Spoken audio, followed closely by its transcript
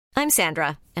I'm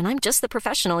Sandra, and I'm just the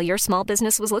professional your small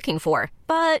business was looking for.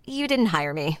 But you didn't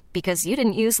hire me because you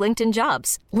didn't use LinkedIn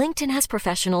Jobs. LinkedIn has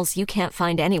professionals you can't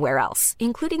find anywhere else,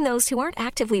 including those who aren't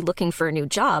actively looking for a new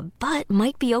job, but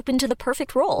might be open to the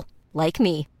perfect role, like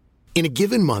me. In a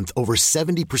given month, over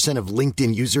 70% of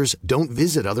LinkedIn users don't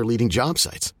visit other leading job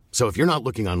sites. So if you're not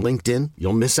looking on LinkedIn,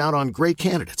 you'll miss out on great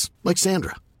candidates like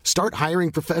Sandra. Start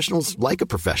hiring professionals like a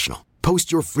professional.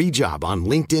 Post your free job on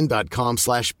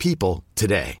linkedin.com/people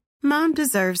today. Mom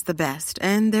deserves the best,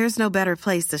 and there's no better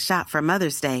place to shop for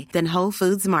Mother's Day than Whole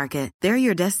Foods Market. They're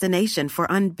your destination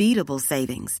for unbeatable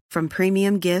savings, from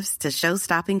premium gifts to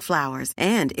show-stopping flowers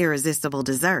and irresistible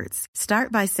desserts.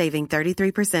 Start by saving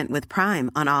 33% with Prime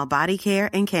on all body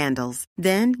care and candles.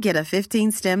 Then get a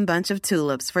 15-stem bunch of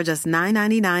tulips for just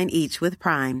 $9.99 each with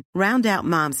Prime. Round out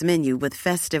Mom's menu with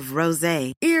festive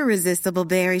rosé, irresistible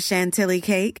berry chantilly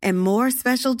cake, and more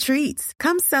special treats.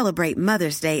 Come celebrate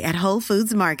Mother's Day at Whole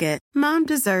Foods Market. Mom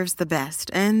deserves the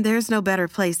best, and there's no better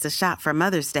place to shop for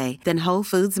Mother's Day than Whole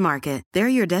Foods Market. They're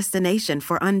your destination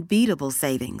for unbeatable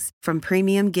savings, from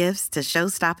premium gifts to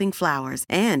show-stopping flowers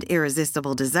and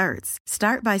irresistible desserts.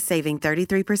 Start by saving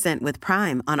 33% with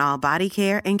Prime on all body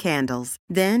care and candles.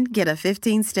 Then get a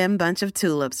 15-stem bunch of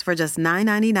tulips for just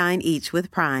 $9.99 each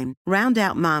with Prime. Round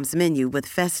out Mom's menu with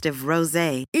festive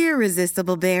rosé,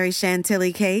 irresistible berry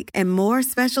chantilly cake, and more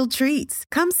special treats.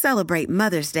 Come celebrate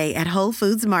Mother's Day at Whole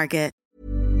Foods Market.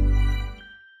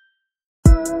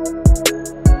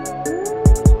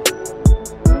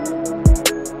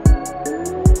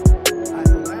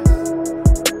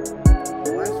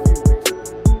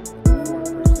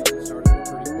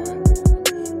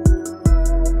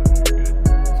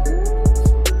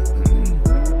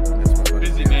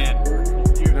 Busy man.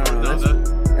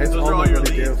 Those are all your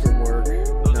leads from work.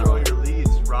 Those are all your leads.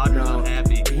 Roger's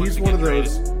unhappy. He's one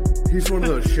of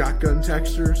those shotgun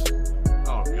texters.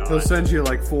 Oh god. He'll send you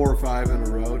like 4 or 5 in a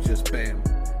row, just bam,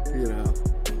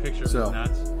 Picture of his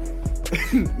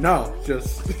nuts. No,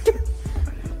 just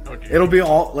it'll be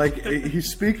all like he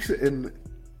speaks and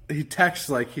he texts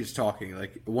like he's talking,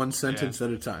 like one sentence at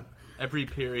a time. Every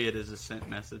period is a sent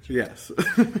message. Yes.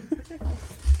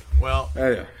 Well,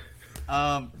 yeah.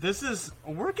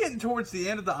 We're getting towards the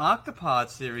end of the Octopod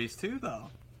series too, though.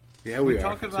 Yeah, we're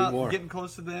talking about getting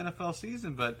close to the NFL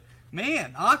season, but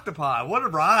man, Octopod, what a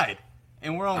ride!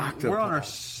 And we're on our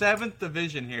 7th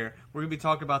division here. We're gonna be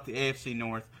talking about the AFC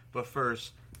North, but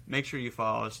first, make sure you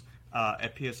follow us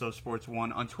at PSO Sports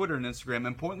 1 on Twitter and Instagram,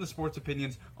 and Point the Sports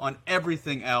Opinions on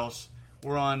everything else.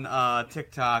 We're on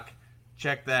TikTok.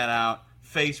 Check that out.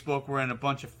 Facebook. We're in a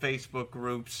bunch of Facebook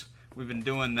groups. We've been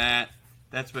doing that.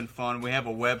 That's been fun. We have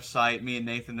a website. Me and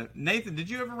Nathan. Nathan, did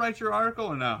you ever write your article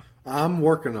or no? I'm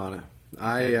working on it.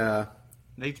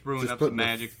 Nate's brewing up some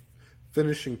magic.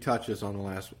 Finishing touches on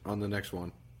the next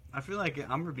one. I feel like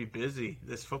I'm gonna be busy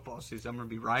this football season. I'm gonna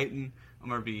be writing. I'm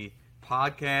gonna be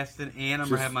podcasting, and I'm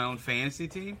gonna have my own fantasy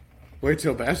team. Wait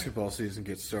till basketball season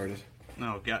gets started.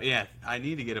 Oh god, yeah. I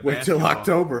need to get a. Wait till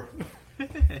October.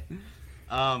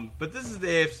 But this is the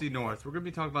AFC North. We're gonna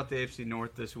be talking about the AFC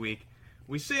North this week.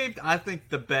 We saved, I think,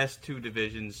 the best 2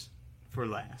 divisions for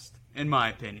last, in my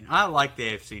opinion. I like the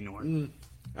AFC North.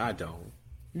 I don't.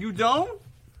 You don't?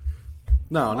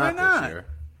 No, Why not this year.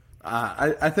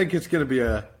 I think it's going to be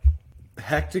a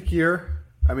hectic year.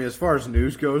 I mean, as far as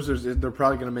news goes, they're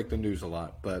probably going to make the news a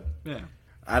lot, but yeah.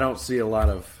 I don't see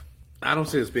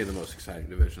this being the most exciting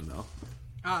division, though.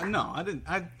 No, I didn't.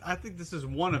 I think this is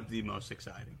one of the most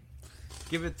exciting.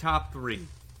 Give it top 3.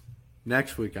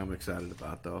 Next week, I'm excited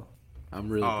about, though. I'm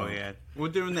really. Oh yeah, we're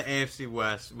doing the AFC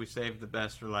West. We saved the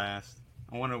best for last.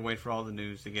 I want to wait for all the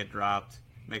news to get dropped.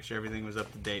 Make sure everything was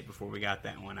up to date before we got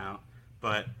that one out.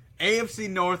 But AFC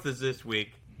North is this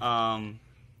week.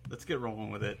 Let's get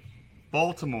rolling with it.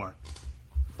 Baltimore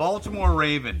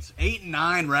Ravens,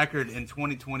 8-9 record in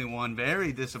 2021.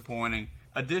 Very disappointing.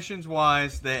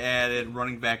 Additions-wise, they added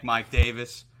running back Mike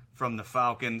Davis from the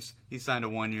Falcons. He signed a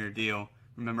 1-year deal.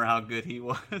 Remember how good he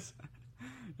was?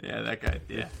 Yeah, that guy.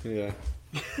 Yeah.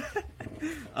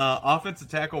 Offensive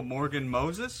tackle Morgan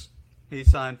Moses. He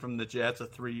signed from the Jets a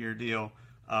 3-year deal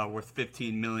worth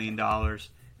 $15 million.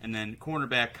 And then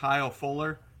cornerback Kyle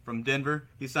Fuller from Denver.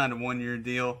 He signed a 1-year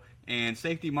deal. And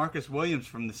safety Marcus Williams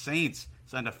from the Saints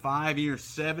signed a 5-year,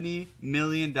 $70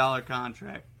 million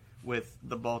contract with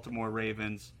the Baltimore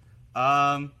Ravens.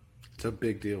 It's a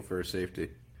big deal for a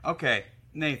safety. Okay,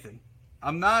 Nathan.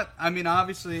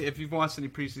 Obviously, if you've watched any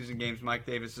preseason games, Mike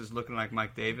Davis is looking like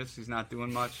Mike Davis. He's not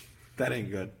doing much. That ain't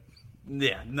good.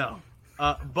 Yeah, no.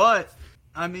 But,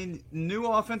 new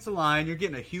offensive line. You're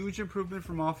getting a huge improvement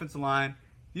from offensive line.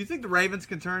 Do you think the Ravens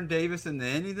can turn Davis into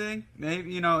anything?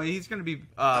 Maybe, he's going to be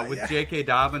with J.K.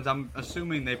 Dobbins. I'm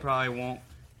assuming they probably won't,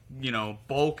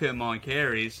 bulk him on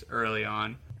carries early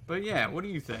on. But yeah, what do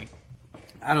you think?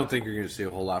 I don't think you're going to see a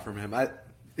whole lot from him.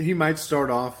 He might start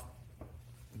off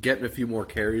getting a few more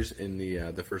carries in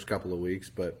the first couple of weeks,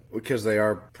 but because they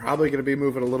are probably going to be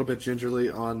moving a little bit gingerly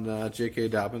on J.K.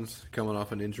 Dobbins coming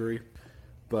off an injury.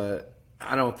 But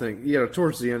I don't think,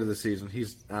 towards the end of the season,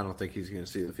 I don't think he's going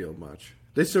to see the field much.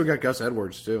 They still got Gus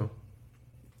Edwards, too.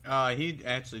 He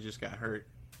actually just got hurt.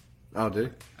 Oh, did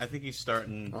he? I think he's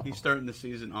starting the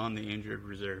season on the injured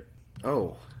reserve.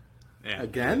 Oh. Yeah.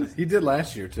 Again? He did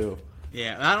last year, too.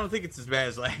 Yeah, I don't think it's as bad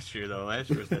as last year, though. Last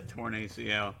year was that torn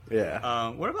ACL. Yeah.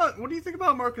 What do you think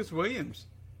about Marcus Williams?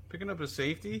 Picking up a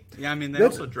safety? Yeah, I mean, they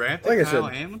also drafted Kyle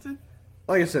Hamilton.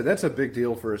 Like I said, that's a big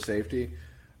deal for a safety.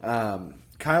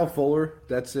 Kyle Fuller,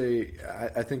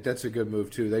 I think that's a good move,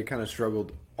 too. They kind of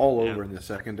struggled all over in the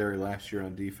secondary last year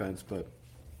on defense, but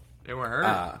they were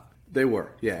hurt. They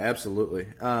were, yeah, absolutely.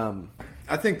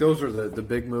 I think those are the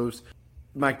big moves.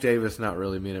 Mike Davis not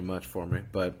really meaning much for me,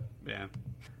 but yeah.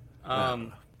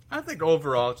 I think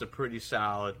overall it's a pretty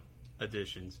solid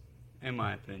additions, in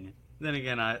my opinion. Then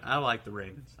again, I like the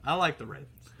Ravens.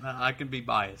 I can be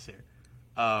biased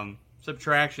here.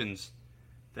 Subtractions.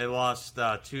 They lost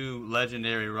two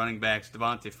legendary running backs,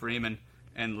 Devontae Freeman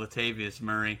and Latavius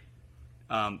Murray.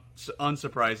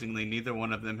 Unsurprisingly, neither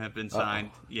one of them have been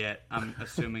signed yet. I'm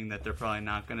assuming that they're probably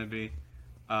not going to be.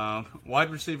 Wide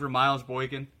receiver Miles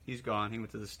Boykin, he's gone. He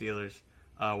went to the Steelers.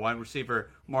 Wide receiver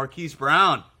Marquise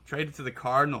Brown, traded to the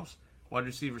Cardinals. Wide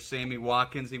receiver Sammy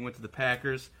Watkins, he went to the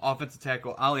Packers. Offensive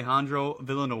tackle Alejandro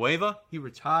Villanueva, he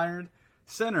retired.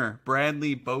 Center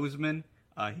Bradley Bozeman,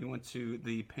 he went to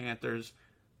the Panthers.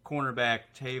 Cornerback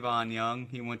Tavon Young,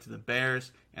 he went to the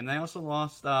Bears. And they also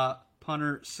lost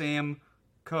punter Sam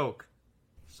Koch.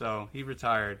 So he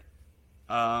retired.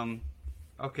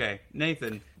 Okay,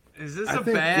 Nathan, is this a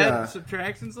bad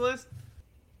subtractions list?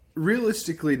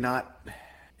 Realistically, not.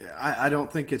 I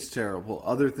don't think it's terrible,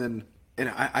 other than, and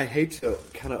I hate to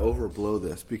kind of overblow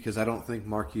this because I don't think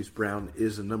Marquise Brown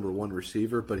is a number one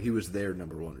receiver, but he was their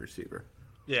number one receiver.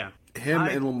 Yeah. Him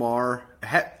and Lamar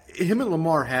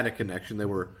had a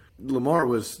connection. Lamar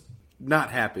was not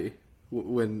happy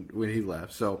when he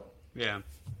left. So yeah,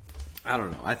 I don't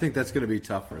know. I think that's going to be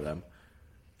tough for them.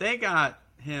 They got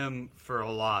him for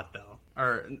a lot though,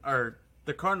 or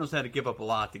the Cardinals had to give up a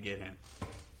lot to get him.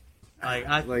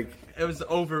 It was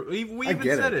over. We even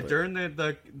said it during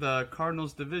the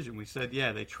Cardinals division. We said,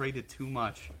 yeah, they traded too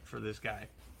much for this guy.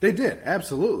 They did,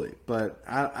 absolutely. But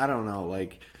I don't know,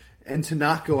 and to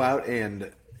not go out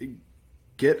and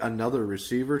get another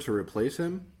receiver to replace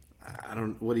him,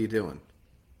 what are you doing?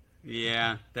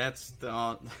 Yeah, that's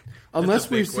the unless that's a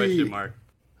big question mark.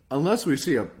 Unless we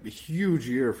see a huge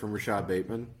year from Rashad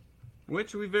Bateman,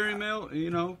 which we very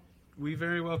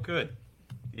well could.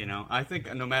 I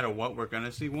think no matter what, we're going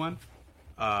to see one,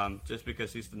 just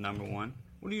because he's the number one.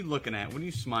 What are you looking at? What are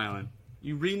you smiling?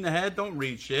 You reading the head? Don't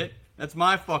read shit. That's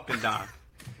my fucking doc.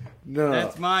 No.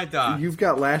 That's my doc. You've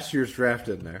got last year's draft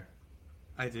in there.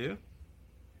 I do?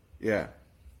 Yeah.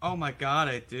 Oh, my God,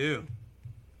 I do.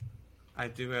 I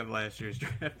do have last year's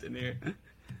draft in here.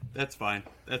 That's fine.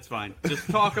 Just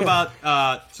talk about,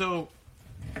 so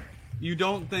you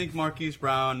don't think Marquise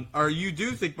Brown, or you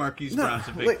do think Marquise Brown's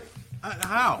a big...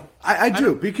 how? I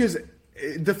do, because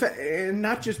and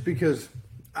not just because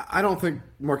I don't think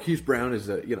Marquise Brown is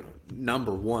a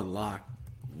number one lock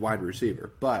wide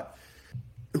receiver, but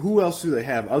who else do they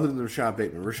have other than Rashad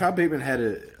Bateman? Rashad Bateman had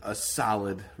a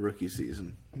solid rookie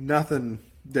season. Nothing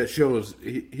that shows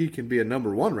he can be a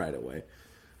number one right away.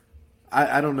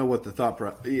 I don't know what the thought,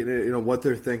 what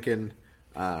they're thinking.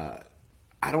 I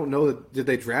don't know. Did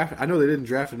they draft? I know they didn't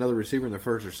draft another receiver in the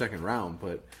first or second round,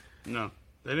 but no.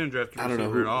 They didn't draft a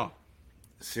receiver at all.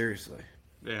 Seriously.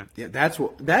 Yeah. Yeah, that's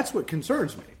what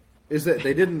concerns me, is that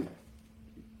they didn't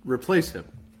replace him.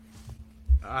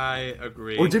 I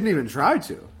agree. Or didn't even try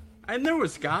to. And there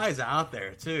was guys out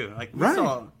there, too. We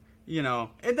saw,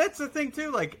 and that's the thing,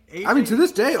 too. To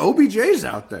this day, OBJ's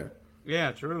out there.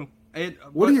 Yeah, true.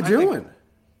 What are you doing?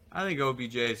 I think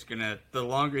OBJ is going to, the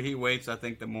longer he waits, I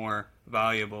think the more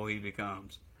valuable he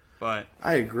becomes. But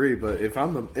I agree, but if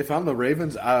I'm the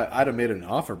Ravens, I'd have made an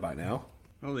offer by now.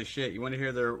 Holy shit! You want to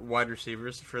hear their wide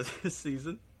receivers for this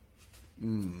season?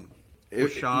 You're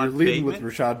leading with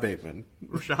Rashad Bateman.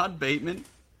 Rashad Bateman,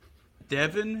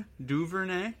 Devin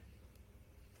Duvernay,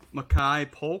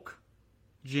 Makai Polk,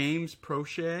 James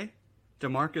Prochet,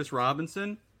 Demarcus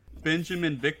Robinson,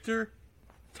 Benjamin Victor,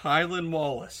 Tylan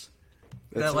Wallace.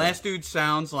 That last dude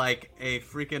sounds like a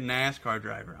freaking NASCAR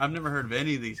driver. I've never heard of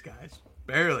any of these guys.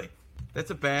 Barely.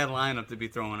 That's a bad lineup to be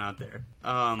throwing out there.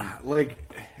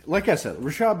 Like I said,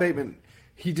 Rashad Bateman,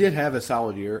 he did have a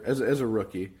solid year as a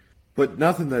rookie, but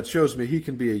nothing that shows me he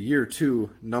can be a year 2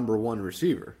 number 1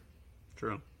 receiver.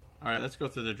 True. All right, let's go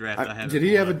through the draft. Did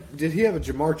he have a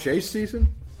Jamar Chase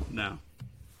season? No.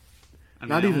 I mean,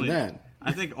 Not even that.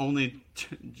 I think only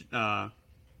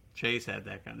Chase had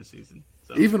that kind of season.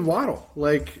 So. Even Waddle,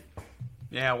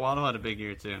 Yeah, Waddle had a big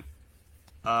year too.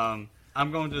 I'm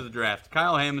going to the draft.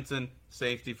 Kyle Hamilton,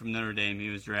 safety from Notre Dame. He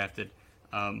was drafted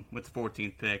with the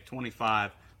 14th pick.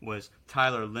 25 was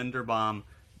Tyler Linderbaum,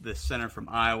 the center from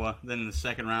Iowa. Then in the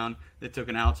second round, they took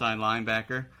an outside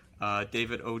linebacker,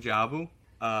 David Ojabu.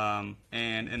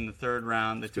 And in the third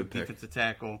round, they took defensive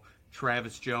tackle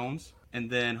Travis Jones. And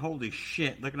then, holy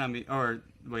shit, looking at me. Or,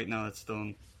 wait, no,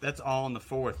 that's all in the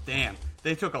fourth. Damn.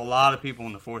 They took a lot of people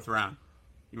in the fourth round.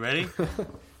 You ready?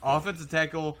 Offensive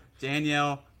tackle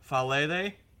Danielle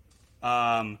Falede.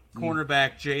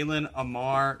 Cornerback Jalen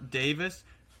Amar Davis.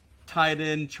 Tight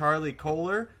end Charlie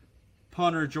Kohler.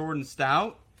 Punter Jordan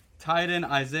Stout. Tight end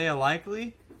Isaiah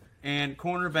Likely. And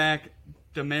cornerback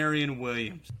Demarion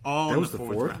Williams. All in the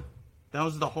fourth round. That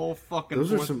was the whole fucking Those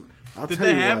fourth. Are some. I'll Did tell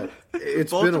they you have? what.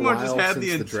 It's Baltimore been a while just had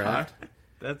since the draft.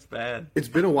 That's bad. It's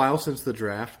been a while since the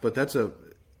draft, but that's a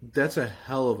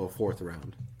hell of a fourth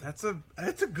round. That's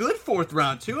a good fourth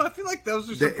round too. I feel like those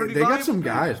are some pretty. They got some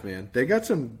players. guys, man. They got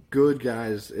some good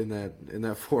guys in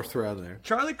that fourth round there.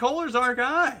 Charlie Kohler's our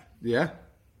guy. Yeah.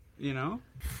 You know,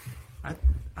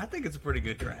 I think it's a pretty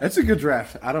good draft. That's a good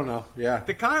draft. I don't know. Yeah.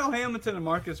 The Kyle Hamilton and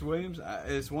Marcus Williams,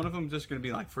 is one of them just going to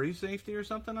be like free safety or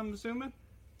something? I'm assuming.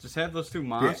 Just have those two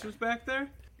monsters back there.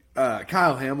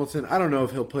 Kyle Hamilton, I don't know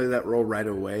if he'll play that role right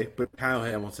away, but Kyle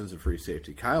Hamilton's a free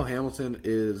safety. Kyle Hamilton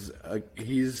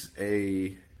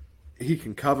he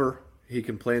can cover, he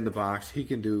can play in the box, he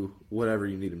can do whatever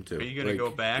you need him to. Are you going to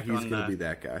go back He's going to be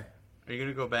that guy. Are you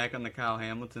going to go back on the Kyle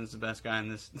Hamilton's the best guy in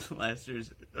this last year's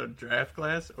draft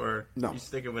class, or no? You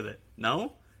sticking with it?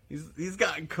 No? He's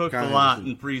gotten cooked Kyle a lot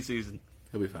Hamilton, in preseason.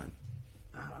 He'll be fine.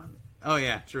 Oh,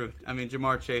 yeah, true. I mean,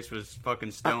 Jamar Chase was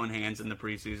fucking stone hands in the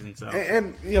preseason. So,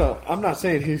 and I'm not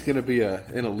saying he's going to be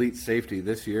an elite safety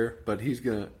this year, but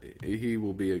he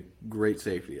will be a great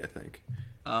safety, I think.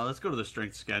 Let's go to the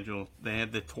strength schedule. They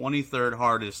have the 23rd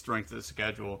hardest strength of the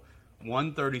schedule,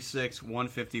 136,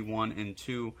 151, and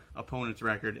 2 opponents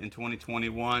record in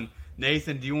 2021.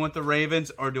 Nathan, do you want the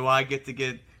Ravens, or do I get to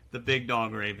get the big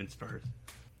dog Ravens first?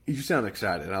 You sound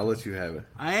excited. I'll let you have it.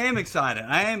 I am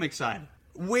excited.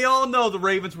 We all know the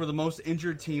Ravens were the most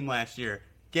injured team last year.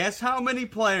 Guess how many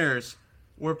players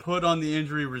were put on the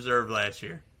injury reserve last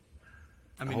year?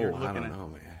 I mean, you're looking I don't know,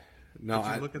 man. No,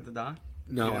 Did you look at the doc?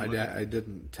 No, I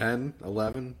didn't. 10,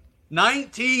 11?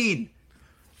 19!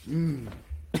 19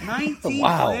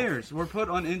 Wow. players were put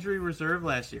on injury reserve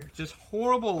last year. Just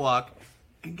horrible luck.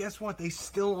 And guess what? They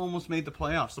still almost made the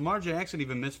playoffs. Lamar Jackson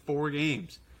even missed 4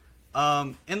 games.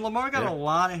 And Lamar got a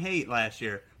lot of hate last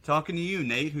year. Talking to you,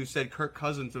 Nate, who said Kirk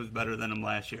Cousins was better than him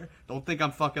last year. Don't think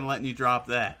I'm fucking letting you drop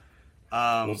that.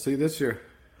 We'll see this year.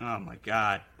 Oh, my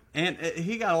God. And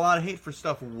he got a lot of hate for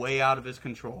stuff way out of his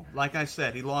control. Like I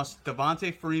said, he lost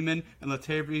Devontae Freeman and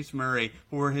Latavius Murray,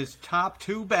 who were his top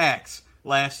 2 backs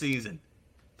last season.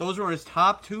 Those were his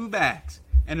top 2 backs.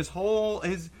 And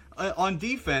on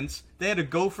defense, they had to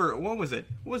go for, what was it?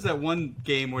 What was that one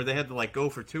game where they had to go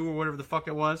for 2 or whatever the fuck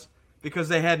it was? Because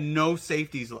they had no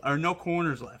safeties or no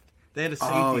corners left. They had a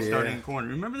safety starting in corner.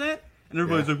 Remember that? And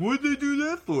everybody's like, what'd they do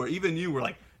that for? Even you were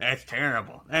like, that's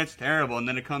terrible. That's terrible. And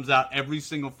then it comes out every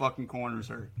single fucking corner's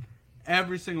hurt.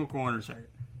 Every single corner's hurt.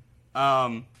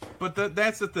 But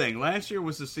that's the thing. Last year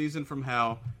was the season from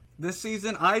hell. This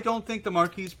season, I don't think the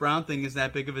Marquise Brown thing is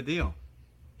that big of a deal.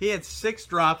 He had 6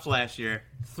 drops last year.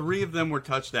 3 of them were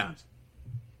touchdowns.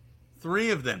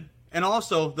 3 of them. And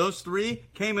also, those 3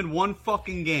 came in one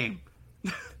fucking game.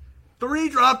 3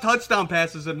 drop touchdown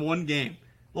passes in one game.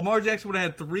 Lamar Jackson would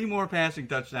have had 3 more passing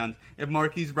touchdowns if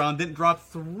Marquise Brown didn't drop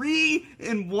 3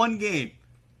 in one game.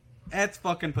 That's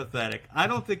fucking pathetic. I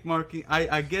don't think Marquise...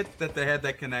 I get that they had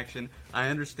that connection. I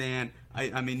understand.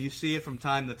 I mean, you see it from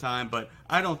time to time, but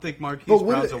I don't think Marquise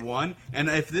Brown's a 1. And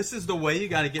if this is the way you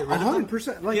got to get rid of him,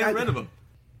 100%, get rid of him.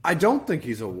 I don't think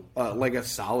he's a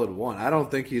solid 1. I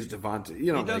don't think he's Devontae. He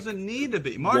doesn't need to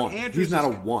be. He's not a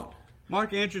 1.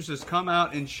 Mark Andrews has come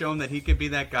out and shown that he could be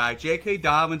that guy. J.K.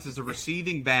 Dobbins is a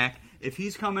receiving back. If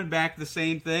he's coming back the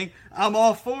same thing, I'm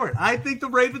all for it. I think the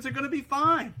Ravens are going to be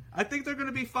fine.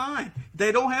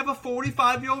 They don't have a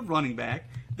 45-year-old running back.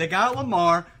 They got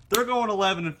Lamar. They're going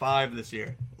 11-5 this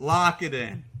year. Lock it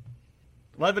in.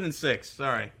 11-6.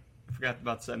 Sorry, I forgot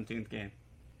about the 17th game.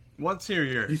 What's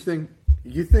yours? You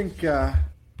think?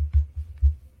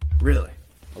 Really?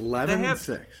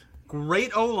 11-6.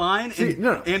 Great O-line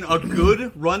No. and a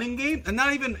good running game. And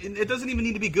not even, it doesn't even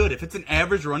need to be good. If it's an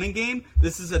average running game,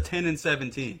 this is a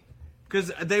 10-17.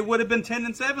 Because they would have been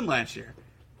 10-7 last year.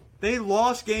 They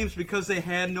lost games because they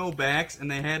had no backs and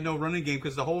they had no running game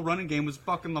because the whole running game was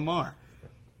fucking Lamar.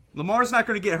 Lamar's not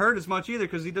going to get hurt as much either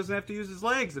because he doesn't have to use his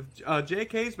legs. If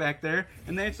J.K.'s back there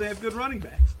and they actually have good running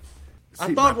backs.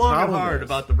 I thought long and hard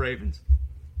about the Ravens.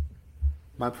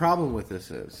 My problem with this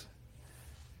is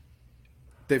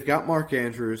they've got Mark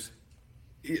Andrews.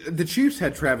 The Chiefs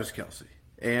had Travis Kelce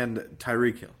and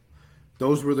Tyreek Hill.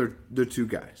 Those were their two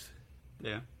guys.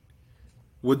 Yeah.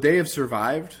 Would they have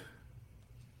survived?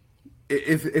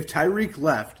 If Tyreek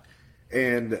left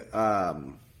and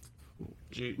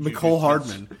Mecole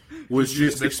Hardman was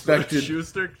just expected.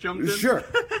 Schuster jumped in? Sure.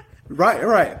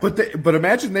 Right. But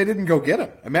imagine they didn't go get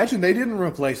him. Imagine they didn't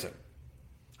replace him.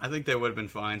 I think they would have been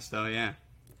fine still, yeah.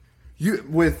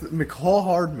 With Mecole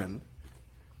Hardman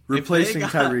replacing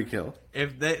Tyreek Hill.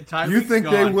 You think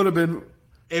they would have been...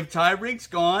 If Tyreek's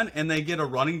gone and they get a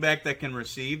running back that can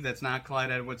receive that's not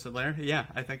Clyde Edwards-Helaire, yeah,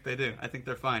 I think they do. I think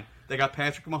they're fine. They got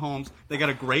Patrick Mahomes. They got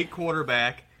a great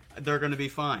quarterback. They're going to be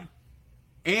fine.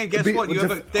 And guess what?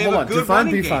 They have a good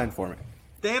running game. Define be fine for me.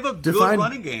 They have a good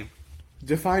running game.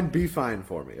 Define be fine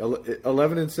for me.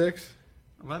 11-6?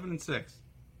 11-6.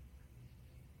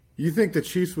 You think the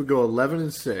Chiefs would go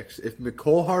 11-6 if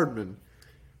Mecole Hardman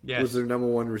was their number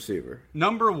one receiver?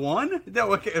 Number one?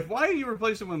 Why are you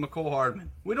replacing him with Mecole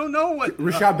Hardman? We don't know what...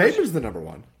 Rashad Bateman's the number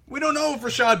one. We don't know if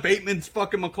Rashad Bateman's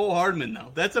fucking Mecole Hardman,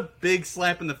 though. That's a big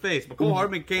slap in the face. Mecole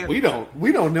Hardman can't... We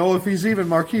don't know if he's even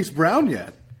Marquise Brown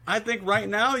yet. I think right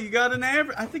now you got an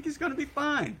average. I think he's going to be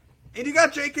fine. And you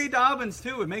got J.K. Dobbins,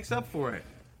 too. It makes up for it.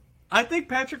 I think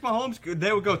Patrick Mahomes,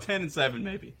 they would go 10-7,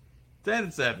 maybe.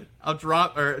 10-7. I'll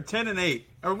drop, or 10-8,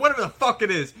 or whatever the fuck it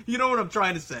is. You know what I'm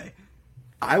trying to say.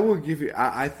 I will give you.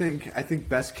 I think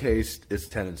best case is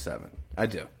 10-7. I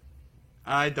do.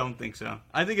 I don't think so.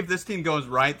 I think if this team goes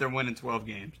right, they're winning 12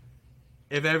 games.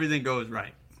 If everything goes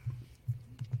right.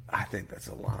 I think that's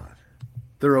a lot.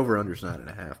 Their over/under's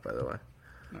 9.5, by the way.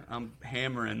 I'm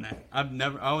hammering that.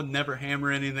 I would never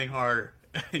hammer anything harder,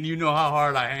 and you know how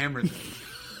hard I hammer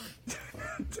things.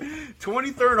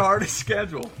 23rd hardest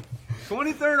schedule.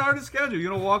 23rd hardest schedule. You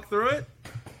gonna walk through it?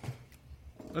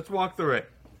 Let's walk through it.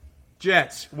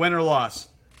 Jets, win or loss?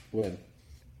 Win.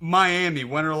 Miami,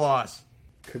 win or loss?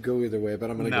 Could go either way, but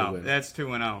I'm going to go win. No, that's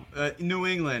 2-0. New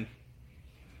England,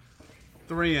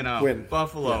 3-0. Win.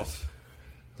 Buffalo. Yes.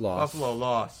 Loss. Buffalo,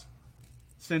 loss.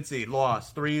 Cincy,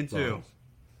 loss, 3-2.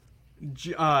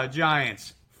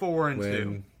 Giants,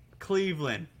 4-2.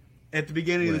 Cleveland, at the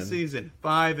beginning of the season,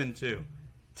 5-2.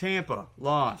 Tampa,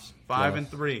 loss,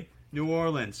 5-3. New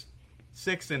Orleans,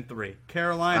 6-3.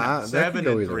 Carolina, 7-3. That could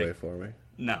go either way for me.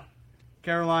 No.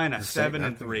 Carolina,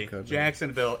 7-3.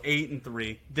 Jacksonville,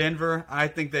 8-3. Denver, I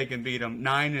think they can beat them,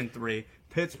 9-3.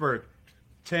 Pittsburgh,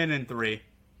 10-3.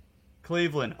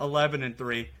 Cleveland,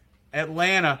 11-3.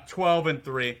 Atlanta,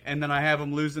 12-3. And then I have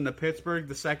them losing to Pittsburgh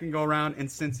the second go around and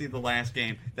Cincy the last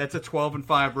game. That's a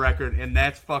 12-5 record, and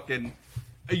that's fucking...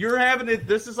 You're having it.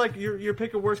 This is like you're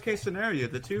picking worst case scenario.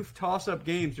 The two toss-up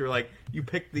games, you're like you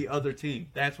picked the other team.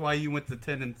 That's why you went to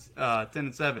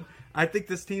 10-7. I think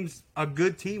this team's a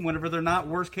good team whenever they're not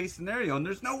worst case scenario, and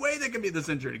there's no way they can be this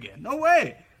injured again. No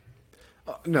way.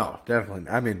 No, definitely.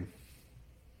 I mean,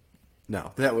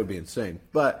 no, that would be insane.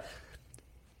 But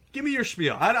give me your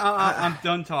spiel. I'm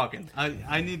done talking.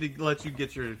 I need to let you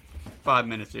get your 5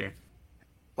 minutes here.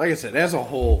 Like I said, as a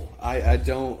whole, I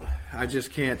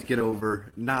just can't get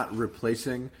over not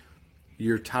replacing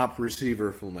your top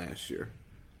receiver from last year.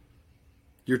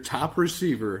 Your top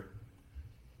receiver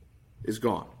is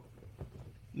gone.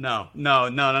 No.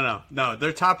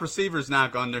 Their top receiver is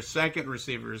not gone. Their second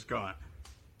receiver is gone.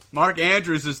 Mark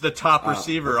Andrews is the top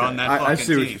receiver on that fucking team. I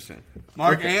see what you're saying.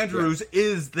 Mark Andrews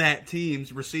is that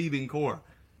team's receiving core.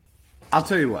 I'll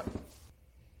tell you what.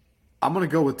 I'm going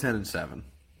to go with 10-7.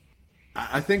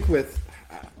 I think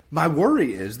my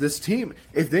worry is this team,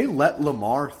 if they let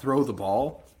Lamar throw the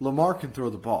ball, Lamar can throw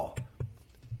the ball.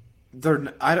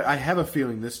 I have a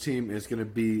feeling this team is going to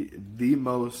be the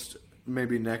most,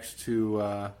 maybe next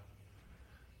to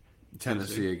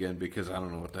Tennessee again, because I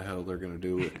don't know what the hell they're going to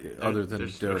do other than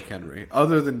Derrick Henry.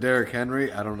 Other than Derrick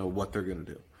Henry, I don't know what they're going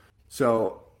to do.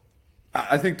 So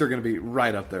I think they're going to be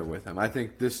right up there with him. I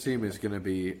think this team is going to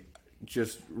be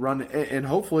just run, and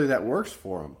hopefully that works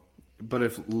for them. But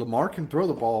if Lamar can throw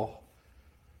the ball,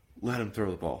 let him throw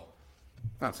the ball.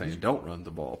 I'm not saying don't run the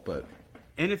ball, but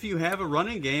And if you have a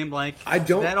running game, like I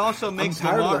don't. that also makes I'm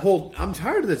tired of the whole. I'm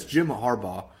tired of this Jim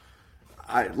Harbaugh.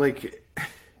 I think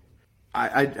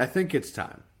it's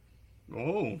time.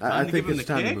 Oh, I think it's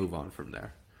time to move on from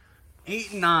there.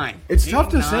 8-9. It's tough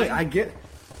to say. I get.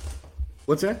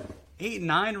 What's that?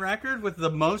 8-9 record with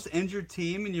the most injured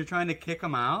team, and you're trying to kick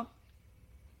them out.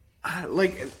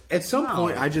 At some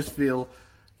point, I just feel.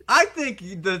 I think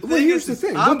here's the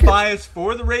thing. I'm biased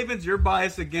for the Ravens. You're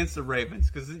biased against the Ravens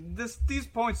because these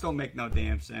points don't make no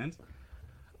damn sense.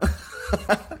 But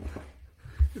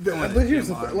here's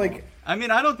the thing. I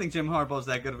mean, I don't think Jim Harbaugh's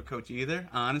that good of a coach either.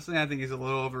 Honestly, I think he's a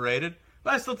little overrated.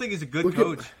 But I still think he's a good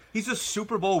coach. He's a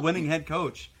Super Bowl winning head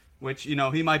coach, which,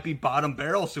 he might be bottom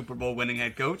barrel Super Bowl winning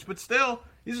head coach, but still,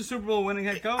 he's a Super Bowl winning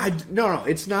head coach. No,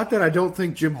 it's not that I don't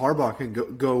think Jim Harbaugh can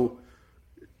go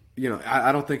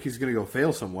I don't think he's going to go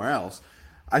fail somewhere else.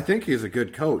 I think he's a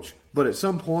good coach, but at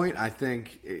some point, I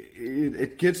think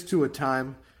it gets to a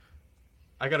time.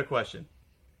 I got a question.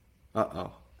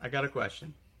 Uh-oh. I got a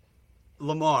question.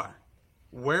 Lamar,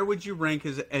 where would you rank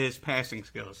his passing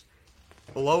skills?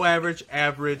 Below average,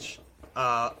 average,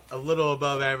 a little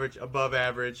above average,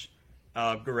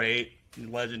 great,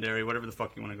 legendary, whatever the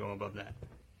fuck you want to go above that.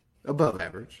 Above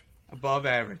average. Above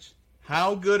average.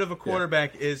 How good of a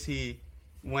quarterback is he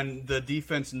when the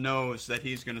defense knows that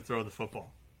he's going to throw the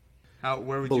football?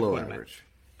 Where would you put him? Below average.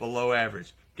 Below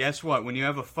average. Guess what? When you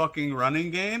have a fucking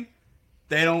running game,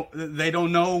 they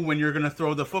don't know when you're going to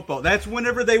throw the football. That's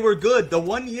whenever they were good. The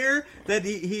 1 year that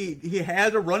he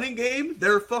had a running game,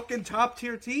 they're a fucking top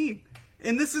tier team.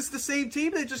 And this is the same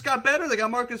team. They just got better. They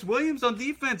got Marcus Williams on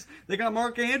defense. They got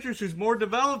Mark Andrews, who's more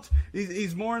developed.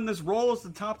 He's more in this role as the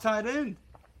top tight end.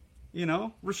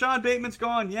 Rashad Bateman's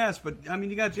gone, yes, but I mean,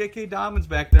 you got J.K. Dobbins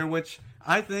back there, which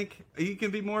I think he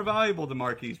can be more valuable to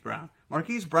Marquise Brown.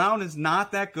 Marquise Brown is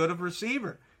not that good of a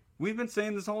receiver. We've been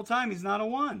saying this whole time he's not a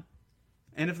 1.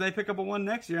 And if they pick up a 1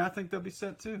 next year, I think they'll be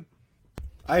set too.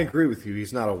 I agree with you.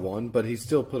 He's not a 1, but he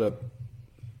still put up.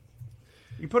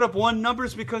 You put up 1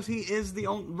 numbers because he is the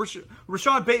only.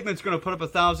 Rashad Bateman's going to put up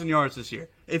 1,000 yards this year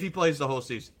if he plays the whole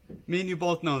season. Me and you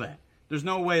both know that. There's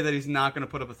no way that he's not going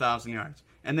to put up 1,000 yards.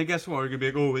 And then guess what? We're going to be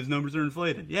like, oh, his numbers are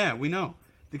inflated. Yeah, we know.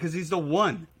 Because he's the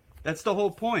 1. That's the whole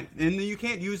point. And you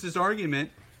can't use this argument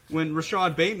when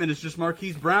Rashad Bateman is just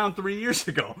Marquise Brown 3 years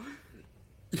ago.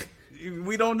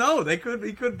 We don't know. He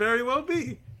could very well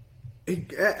be.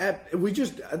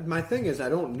 My thing is, I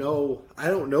don't know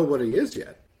what he is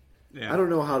yet. Yeah. I don't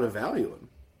know how to value him.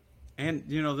 And,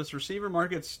 this receiver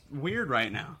market's weird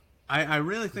right now. I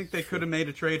really think they could have made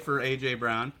a trade for A.J.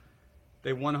 Brown.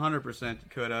 They 100%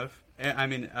 could have. I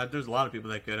mean, there's a lot of people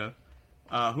that could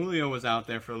have. Julio was out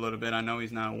there for a little bit. I know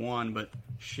he's not 1, but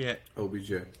shit.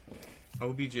 OBJ.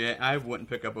 I wouldn't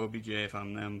pick up OBJ if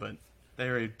I'm them, but they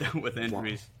already dealt with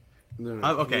injuries. No.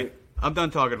 Okay, I'm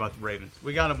done talking about the Ravens.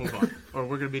 We got to move on, or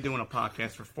we're going to be doing a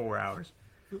podcast for 4 hours.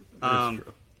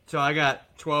 So I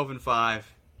got 12-5,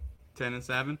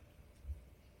 10-7.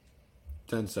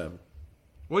 10-7.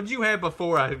 What did you have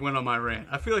before I went on my rant?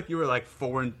 I feel like you were like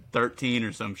 4-13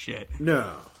 or some shit.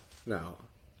 No.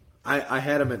 I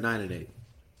had him at 9-8.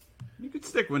 You could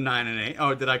stick with 9-8.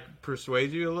 Oh, did I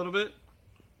persuade you a little bit?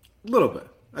 A little bit.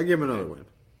 I gave him another win.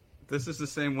 This is the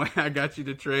same way I got you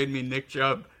to trade me Nick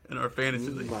Chubb in our fantasy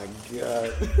league.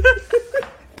 Oh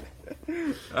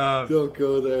my God. Don't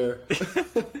go there.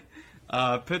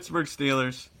 Pittsburgh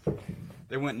Steelers,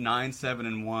 they went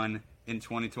 9-7-1 in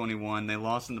 2021. They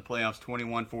lost in the playoffs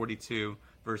 21-42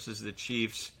 versus the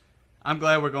Chiefs. I'm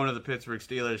glad we're going to the Pittsburgh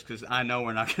Steelers because I know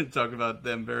we're not going to talk about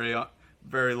them very,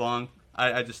 very long.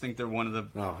 I just think they're one of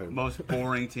the most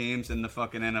boring teams in the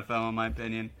fucking NFL, in my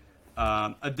opinion.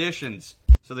 Additions.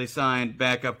 So they signed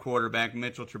backup quarterback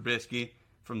Mitchell Trubisky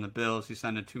from the Bills. He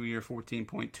signed a 2-year,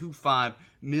 $14.25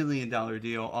 million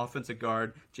deal. Offensive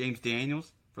guard James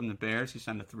Daniels from the Bears. He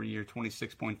signed a 3-year,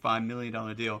 $26.5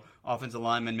 million deal. Offensive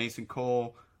lineman Mason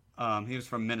Cole. He was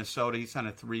from Minnesota. He signed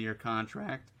a 3-year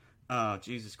contract. Oh,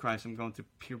 Jesus Christ, I'm going through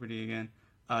puberty again.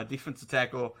 Defensive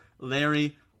tackle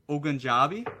Larry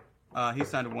Ogunjobi. He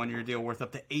signed a 1-year deal worth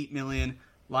up to $8 million.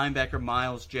 Linebacker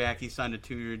Miles Jack, he signed a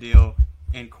 2-year deal.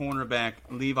 And cornerback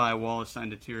Levi Wallace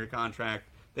signed a 2-year contract.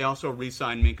 They also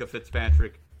re-signed Minkah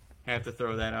Fitzpatrick. Have to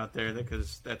throw that out there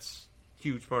because that's a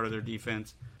huge part of their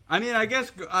defense. I mean, I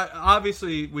guess,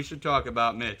 obviously, we should talk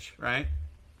about Mitch, right?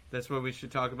 That's what we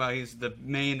should talk about. He's the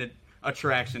main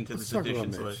attraction to this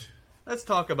additions list. Let's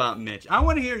talk about Mitch. I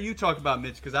want to hear you talk about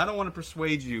Mitch because I don't want to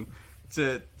persuade you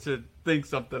to think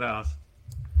something else.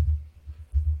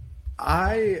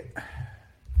 I've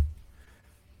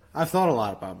thought a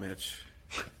lot about Mitch.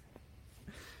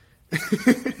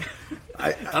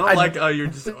 I don't like how you're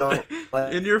just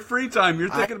in your free time. You're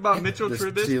thinking about Mitchell the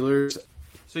Trubisky. Steelers.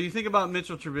 So you think about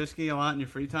Mitchell Trubisky a lot in your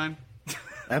free time?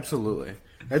 Absolutely.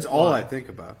 That's all I think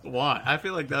about. Why? I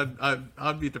feel like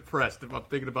I'd be depressed if I'm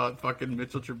thinking about fucking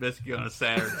Mitchell Trubisky on a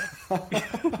Saturday.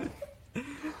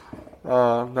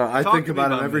 No, I Talk think to me about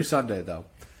him about every Mitch. Sunday, though.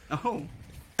 Oh,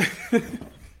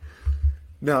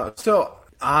 No, so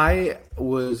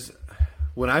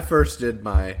when I first did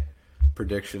my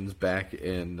predictions back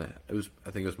in,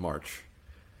 I think it was March.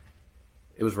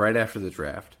 It was right after the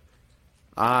draft.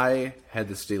 I had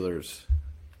the Steelers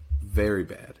very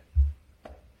bad.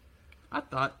 I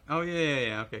thought. Oh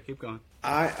yeah. Okay, keep going.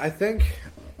 I think,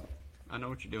 I know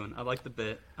what you're doing. I like the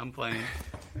bit. I'm playing.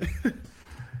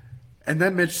 and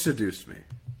then Mitch seduced me.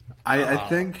 I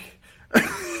think.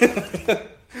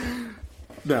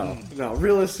 No.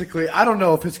 Realistically, I don't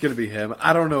know if it's going to be him.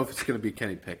 I don't know if it's going to be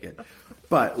Kenny Pickett.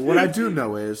 But what I do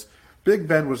know is Big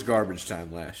Ben was garbage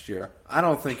time last year. I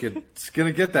don't think it's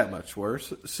going to get that much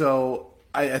worse. So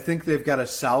I think they've got a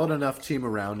solid enough team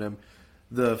around him.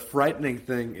 The frightening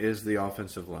thing is the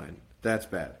offensive line. That's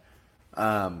bad.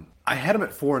 I had him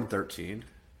at 4-13.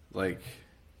 I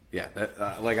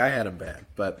had him bad,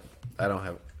 but I don't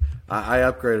have. I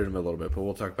upgraded him a little bit, but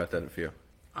we'll talk about that in a few.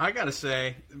 I gotta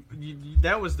say,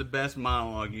 that was the best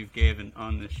monologue you've given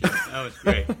on this show. That was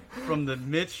great. From the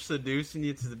Mitch seducing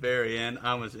you to the very end,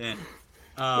 I was in.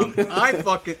 I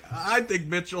think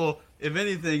Mitchell, if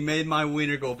anything, made my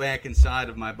wiener go back inside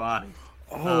of my body.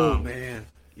 Oh man.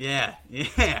 Yeah.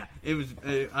 It was.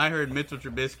 I heard Mitchell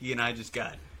Trubisky, and I just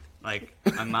got my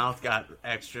mouth got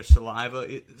extra saliva,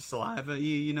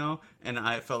 you know, and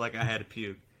I felt like I had to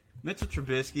puke. Mitchell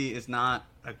Trubisky is not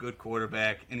a good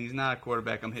quarterback, and he's not a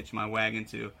quarterback I'm hitching my wagon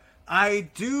to. I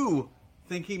do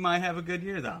think he might have a good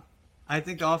year, though. I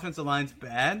think the offensive line's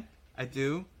bad. I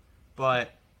do.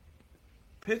 But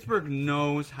Pittsburgh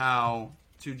knows how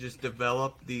to just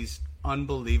develop these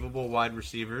unbelievable wide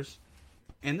receivers.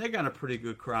 And they got a pretty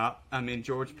good crop. I mean,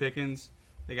 George Pickens,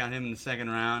 they got him in the second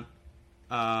round.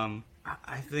 I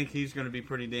think he's going to be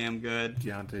pretty damn good.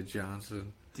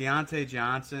 Deontay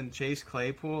Johnson, Chase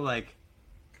Claypool,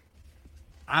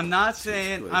 I'm not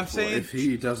saying. I'm saying if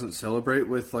he doesn't celebrate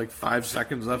with 5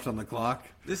 seconds left on the clock,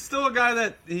 there's still a guy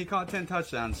that he caught 10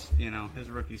 touchdowns. His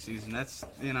rookie season. That's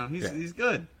he's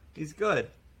good. He's good.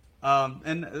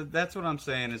 And that's what I'm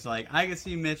saying is I can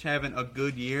see Mitch having a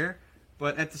good year,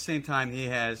 but at the same time he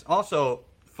has also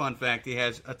fun fact he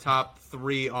has a top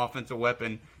 3 offensive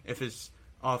weapon if his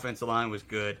offensive line was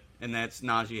good, and that's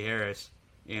Najee Harris.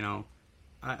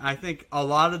 I think a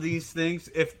lot of these things,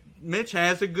 if Mitch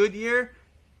has a good year,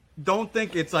 don't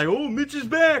think it's oh, Mitch is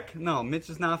back. No, Mitch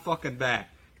is not fucking back.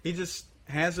 He just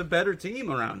has a better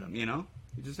team around him,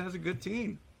 He just has a good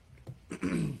team.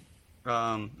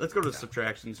 Let's go to the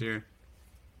subtractions here.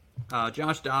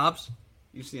 Josh Dobbs,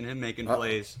 you've seen him making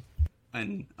plays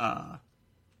in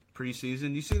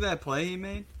preseason. You see that play he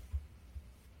made?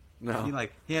 no.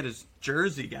 He had his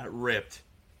jersey got ripped,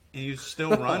 and he was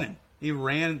still running. He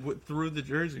ran through the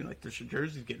jersey the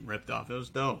jersey's getting ripped off. It was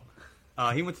dope.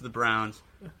 He went to the Browns.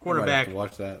 Quarterback. Might have to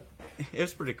watch that. It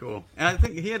was pretty cool. And I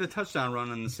think he had a touchdown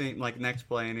run on the same next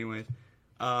play, anyways.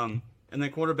 And then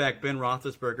quarterback Ben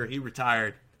Roethlisberger, he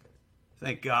retired.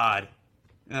 Thank God.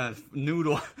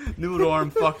 Noodle arm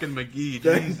fucking McGee.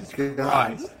 Jesus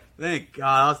Christ. Thank God.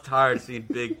 I was tired of seeing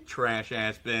big trash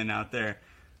ass Ben out there.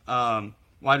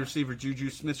 Wide receiver Juju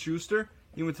Smith-Schuster,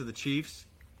 he went to the Chiefs.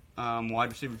 Wide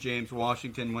receiver James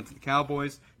Washington went to the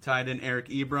Cowboys. Tight end Eric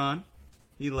Ebron,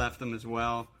 he left them as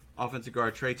well. Offensive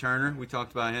guard Trey Turner, we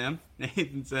talked about him.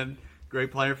 Nathan said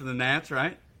great player for the Nats,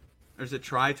 right? Or is it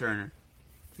Try Turner?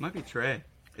 It might be Trey.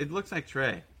 It looks like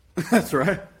Trey. That's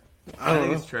right. I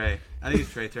think it's Trey. I think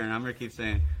it's Trey Turner. I'm going to keep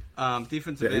saying.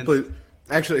 Defensive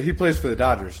end. He plays for the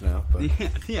Dodgers now. But.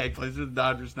 Yeah, he plays for the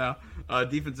Dodgers now.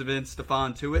 Defensive end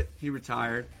Stephon Tuitt, he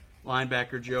retired.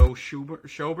 Linebacker Joe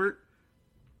Schobert.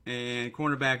 And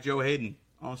cornerback Joe Hayden,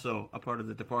 also a part of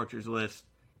the departures list.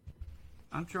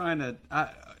 I'm trying to...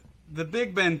 the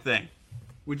Big Ben thing.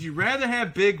 Would you rather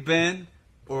have Big Ben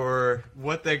or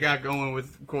what they got going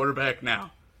with quarterback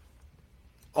now?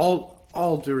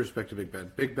 All due respect to Big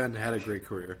Ben. Big Ben had a great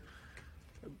career.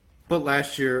 But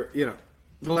last year,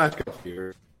 the last couple of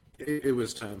years, it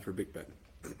was time for Big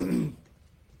Ben.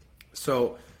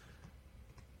 So,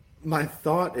 my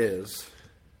thought is,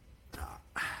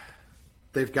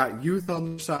 they've got youth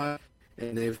on the side,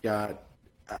 and they've got,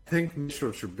 I think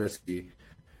Mitchell Trubisky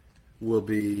will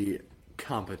be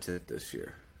competent this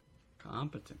year.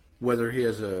 Competent. Whether he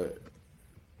has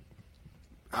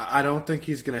I don't think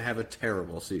he's going to have a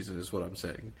terrible season, is what I'm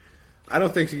saying. I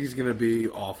don't think he's going to be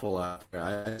awful out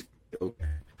there. okay.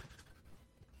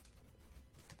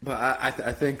 But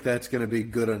I think that's going to be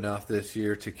good enough this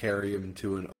year to carry him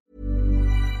to an.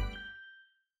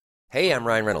 Hey, I'm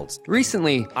Ryan Reynolds.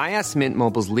 Recently, I asked Mint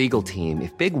Mobile's legal team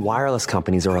if big wireless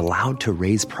companies are allowed to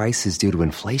raise prices due to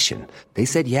inflation. They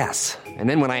said yes. And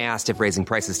then when I asked if raising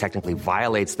prices technically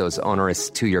violates those onerous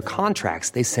two-year contracts,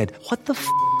 they said, "What the f***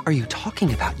 are you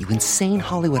talking about, you insane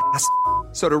Hollywood ass?"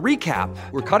 So to recap,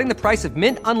 we're cutting the price of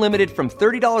Mint Unlimited from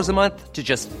 $30 a month to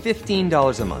just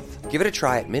 $15 a month. Give it a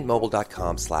try at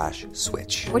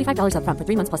mintmobile.com/switch. $45 up front for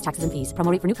 3 months plus taxes and fees.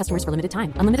 Promo rate for new customers for limited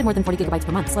time. Unlimited more than 40 gigabytes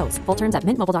per month. Slows full terms at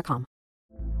mintmobile.com.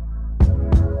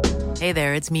 Hey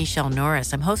there, it's Michelle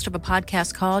Norris. I'm host of a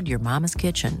podcast called Your Mama's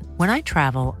Kitchen. When I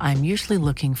travel, I'm usually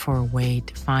looking for a way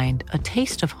to find a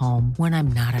taste of home when I'm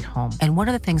not at home. And one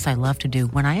of the things I love to do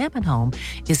when I am at home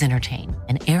is entertain.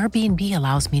 And Airbnb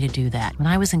allows me to do that. When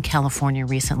I was in California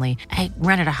recently, I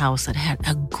rented a house that had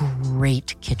a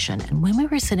great kitchen. And when we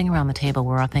were sitting around the table,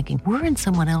 we're all thinking, we're in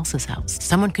someone else's house.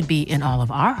 Someone could be in all of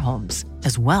our homes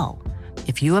as well.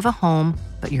 If you have a home,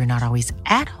 but you're not always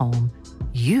at home,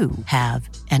 you have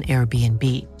an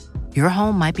Airbnb. Your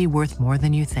home might be worth more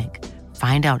than you think.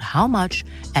 Find out how much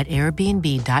at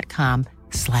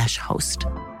airbnb.com/host.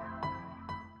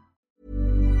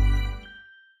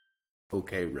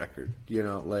 Okay record.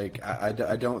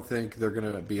 I don't think they're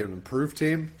going to be an improved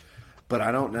team, but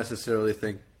I don't necessarily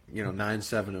think,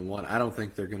 9-7-1. I don't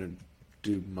think they're going to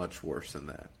do much worse than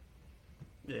that.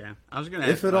 Yeah, I was going to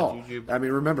ask if at all. Juju. I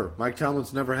mean, remember, Mike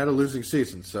Tomlin's never had a losing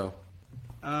season, so.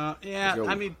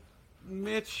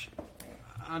 Mitch,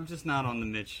 I'm just not on the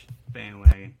Mitch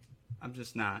bandwagon. I'm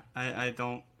just not. I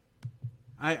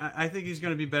think he's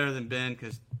going to be better than Ben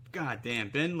because, goddamn,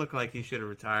 Ben looked like he should have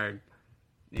retired,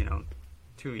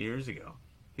 2 years ago.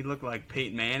 He looked like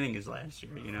Peyton Manning his last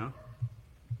year,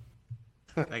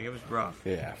 Like, it was rough.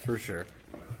 Yeah, for sure.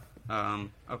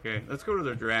 Okay, let's go to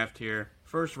their draft here.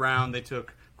 First round, they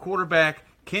took quarterback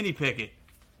Kenny Pickett.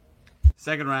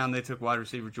 Second round, they took wide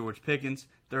receiver George Pickens.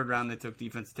 Third round, they took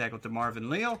defensive tackle DeMarvin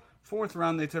Leal. Fourth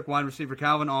round, they took wide receiver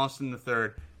Calvin Austin III.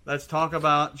 Let's talk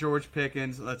about George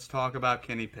Pickens. Let's talk about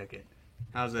Kenny Pickett.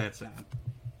 How's that sound?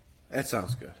 That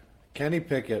sounds good. Kenny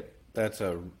Pickett, that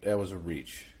was a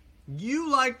reach.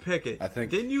 You like Pickett. I think.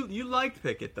 Didn't you? You liked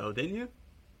Pickett, though, didn't you?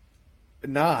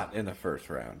 Not in the first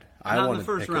round. Not in the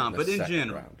first round, but in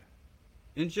general. Round.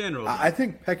 In general. I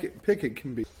think Pickett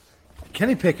can be.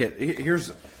 Kenny Pickett,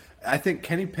 I think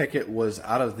Kenny Pickett was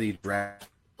out of the draft,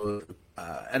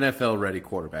 NFL-ready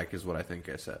quarterback is what I think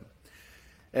I said.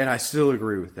 And I still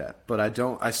agree with that. But I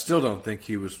still don't think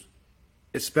he was,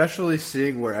 especially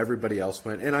seeing where everybody else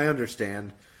went. And I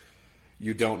understand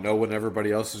you don't know when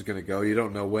everybody else is going to go. You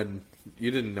didn't know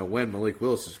when Malik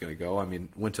Willis is going to go. I mean,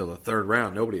 went till the third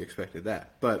round. Nobody expected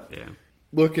that. But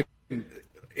look at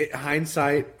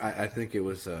hindsight, I think it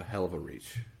was a hell of a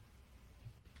reach.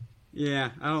 Yeah,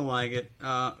 I don't like it.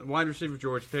 Wide receiver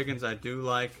George Pickens, I do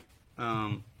like.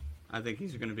 I think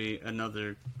he's going to be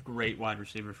another great wide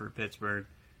receiver for Pittsburgh.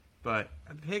 But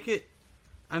Pickett,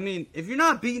 I mean, if you're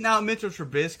not beating out Mitchell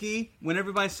Trubisky, when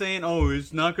everybody's saying, oh,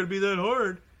 it's not going to be that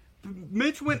hard,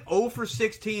 Mitch went 0 for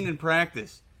 16 in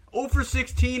practice. 0 for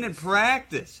 16 in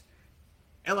practice.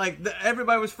 And,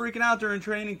 everybody was freaking out during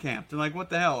training camp. They're like, what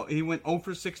the hell? He went 0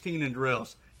 for 16 in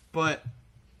drills. But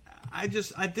I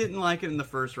didn't like it in the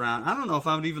first round. I don't know if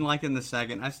I would even like it in the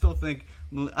second. I think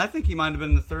he might have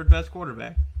been the third best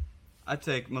quarterback. I'd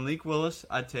take Malik Willis,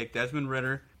 I'd take Desmond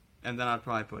Ridder, and then I'd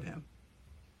probably put him.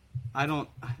 I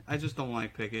just don't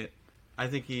like Pickett. I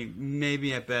think he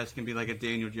maybe at best can be like a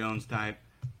Daniel Jones type,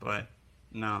 but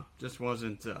no, just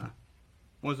wasn't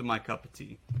my cup of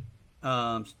tea.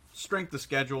 Strength of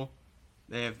schedule,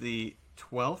 they have the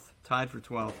 12th, tied for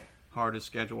 12th. Hardest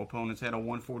schedule. Opponents had a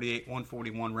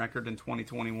 148-141 record in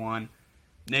 2021.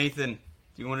 Nathan,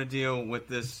 do you want to deal with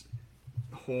this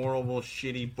horrible,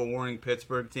 shitty, boring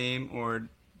Pittsburgh team, or do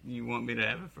you want me to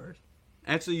have it first?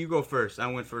 Actually, you go first. I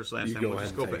went first last time. Go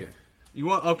ahead and take it. You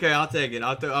want? Okay, I'll take it.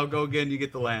 I'll go again. You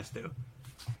get the last two.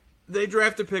 They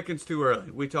drafted Pickens too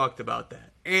early. We talked about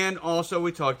that, and also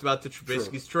we talked about the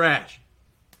Trubisky's trash.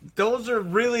 Those are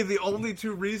really the only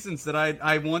two reasons that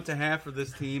I want to have for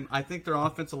this team. I think their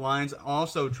offensive line's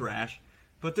also trash,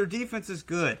 but their defense is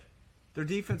good. The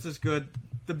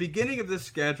beginning of this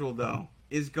schedule, though,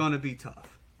 is going to be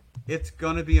tough. It's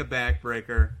going to be a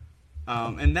backbreaker,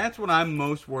 and that's what I'm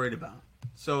most worried about.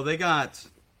 So they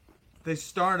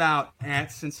start out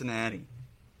at Cincinnati.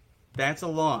 That's a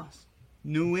loss.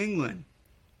 New England,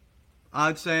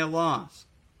 I'd say a loss.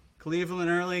 Cleveland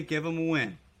early, give them a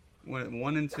win.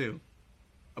 1-2.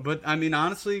 But, I mean,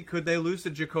 honestly, could they lose to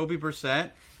Jacoby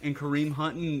Brissett and Kareem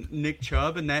Hunt and Nick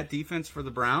Chubb in that defense for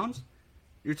the Browns?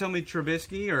 You're telling me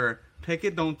Trubisky or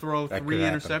Pickett don't throw That 3 could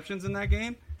happen. interceptions in that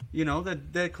game? You know,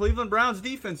 the Cleveland Browns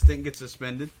defense didn't get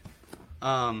suspended.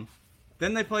 Then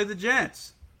they play the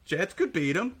Jets. Jets could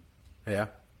beat them. Yeah.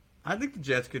 I think the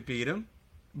Jets could beat them.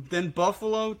 Then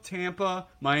Buffalo, Tampa,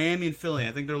 Miami, and Philly.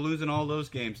 I think they're losing all those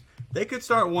games. They could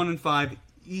start 1-5.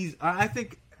 I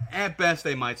think at best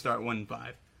they might start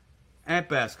 1-5. At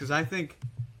best, because I think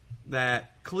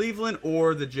that Cleveland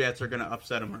or the Jets are going to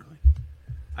upset them early.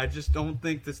 I just don't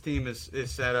think this team is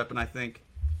set up, and I think,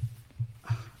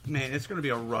 man, it's going to be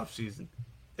a rough season.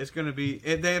 It's going to be.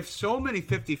 They have so many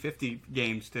 50-50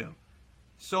 games too.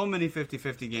 So many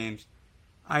 50-50 games.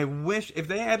 I wish if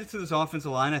they added to this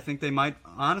offensive line, I think they might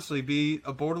honestly be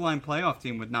a borderline playoff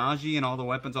team with Najee and all the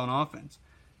weapons on offense.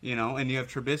 You know, and you have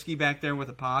Trubisky back there with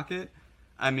a pocket.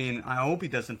 I mean, I hope he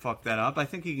doesn't fuck that up. I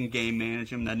think he can game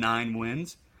manage him to 9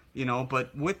 wins. You know,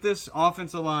 but with this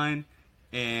offensive line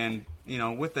and, you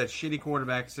know, with that shitty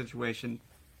quarterback situation,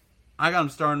 I got them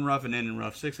starting rough and ending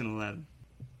rough, 6-11.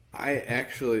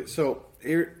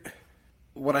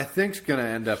 What I think's going to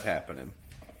end up happening,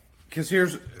 because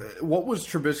here's what was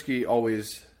Trubisky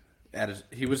always at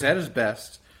he was at his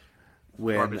best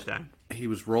when Garbage time. He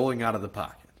was rolling out of the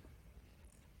pocket.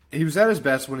 He was at his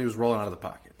best when he was rolling out of the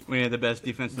pocket. We had the best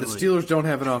defense in The the league. Steelers don't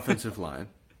have an offensive line.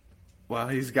 Well,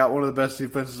 he's got one of the best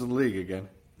defenses in the league again.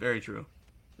 Very true.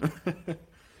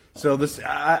 So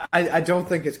I don't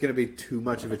think it's going to be too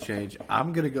much of a change.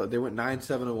 I'm going to go. They went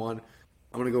 9-7-1.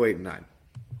 I'm going to go 8-9.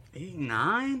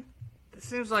 8-9? That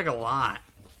seems like a lot.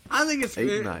 I think it's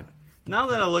 8-9. Now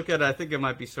that I look at it, I think it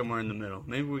might be somewhere in the middle.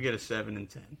 Maybe we get a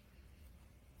 7-10.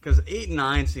 Because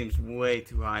 8-9 seems way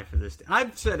too high for this team.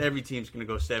 I've said every team's going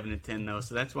to go 7-10 though,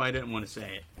 so that's why I didn't want to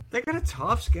say it. They got a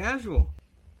tough schedule.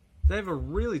 They have a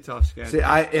really tough schedule. See,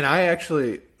 I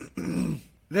actually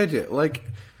they do. Like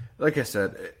I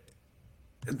said,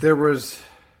 there was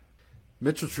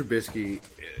Mitchell Trubisky.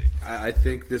 I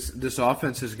think this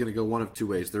offense is going to go one of two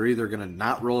ways. They're either going to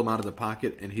not roll him out of the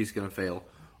pocket and he's going to fail,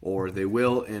 or they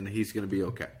will and he's going to be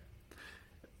okay.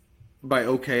 By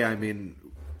okay, I mean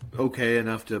okay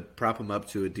enough to prop him up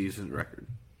to a decent record.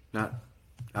 Not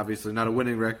obviously not a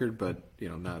winning record, but you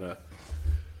know, not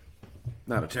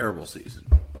a terrible season.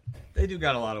 They do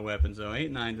got a lot of weapons though.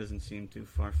 8-9 doesn't seem too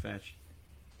far fetched.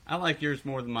 I like yours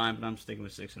more than mine, but I'm sticking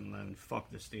with 6-11.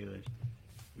 Fuck the Steelers.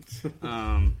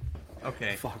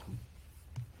 Okay. Fuck 'em.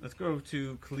 Let's go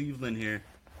to Cleveland here.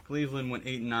 Cleveland went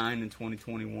 8-9 in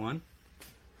 2021.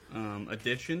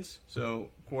 Additions. So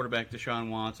quarterback Deshaun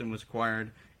Watson was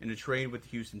acquired in a trade with the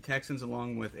Houston Texans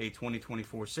along with a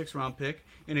 2024 6th-round pick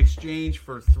in exchange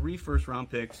for 3 first-round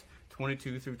picks,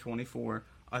 22 through 24,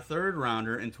 a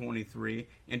third-rounder in 23,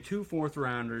 and 2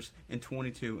 fourth-rounders in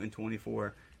 22 and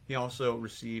 24. He also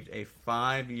received a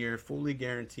 5-year, fully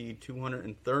guaranteed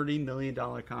 $230 million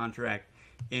contract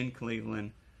in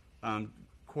Cleveland.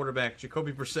 Quarterback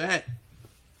Jacoby Brissett,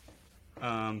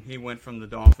 he went from the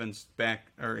Dolphins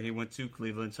he went to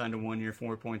Cleveland, signed a 1-year,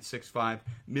 $4.65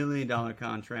 million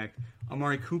contract.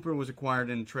 Amari Cooper was acquired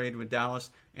in a trade with Dallas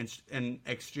in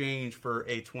exchange for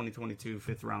a 2022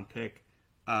 5th-round pick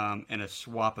and a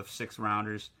swap of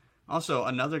 6th-rounders. Also,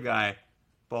 another guy,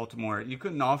 Baltimore, you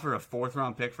couldn't offer a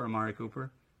 4th-round pick for Amari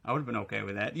Cooper? I would have been okay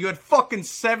with that. You had fucking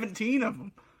 17 of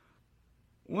them.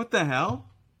 What the hell?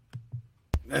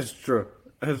 That's true.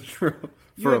 That's true.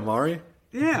 For Amari?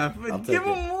 Yeah, but I'll give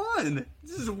take him one.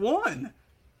 This is one.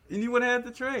 And you would have had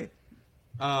the trade.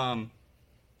 Offensive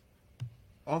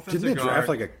Didn't they guard.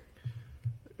 draft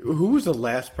who was the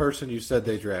last person you said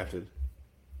they drafted?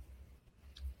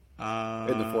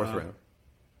 In the 4th round.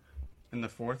 In the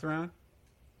 4th round?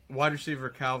 Wide receiver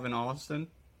Calvin Austin.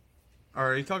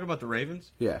 Are you talking about the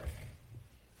Ravens? Yeah.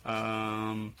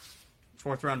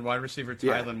 4th round wide receiver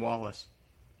Yeah. Tylan Wallace.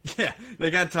 Yeah,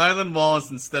 they got Tylan Wallace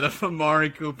instead of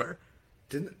Amari Cooper.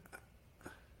 Didn't?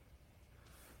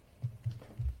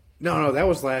 No, that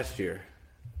was last year.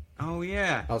 Oh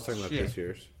yeah, I was talking about Shit. this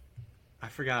year's. I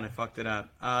forgot. I fucked it up.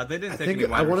 They didn't I take any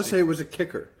think wide I want to receiver. say it was a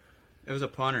kicker. It was a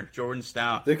punter, Jordan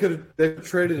Stout. They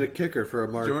traded a kicker for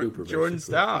Amari Cooper. Jordan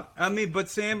basically. Stout. I mean, but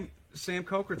Sam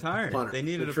Coke retired. Punter. They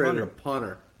needed a traded punter. a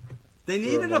punter. They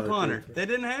needed a Amari punter. Cooper. They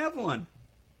didn't have one.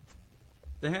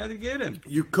 They had to get him.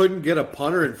 You couldn't get a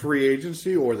punter in free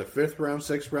agency or the 5th round,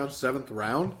 6th round, 7th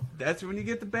round? That's when you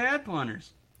get the bad punters.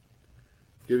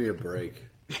 Give me a break.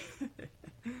 Geez.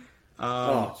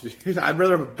 I'd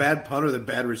rather have a bad punter than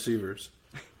bad receivers.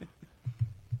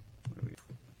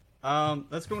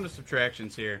 Let's go into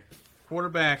subtractions here.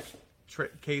 Quarterback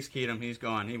Case Keenum, he's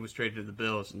gone. He was traded to the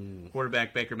Bills.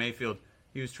 Quarterback Baker Mayfield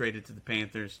He was traded to the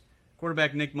Panthers.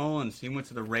 Quarterback Nick Mullins, he went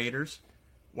to the Raiders.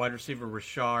 Wide receiver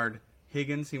Rashard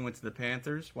Higgins, he went to the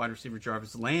Panthers. Wide receiver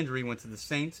Jarvis Landry went to the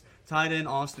Saints. Tight end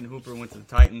Austin Hooper went to the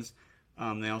Titans.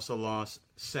 They also lost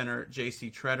center J.C.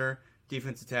 Treader,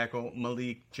 defensive tackle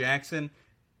Malik Jackson,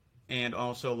 and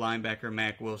also linebacker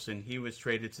Mack Wilson. He was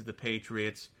traded to the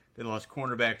Patriots. They lost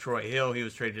cornerback Troy Hill. He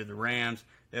was traded to the Rams.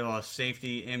 They lost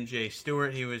safety M.J.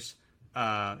 Stewart. He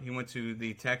went to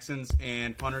the Texans.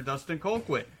 And punter Dustin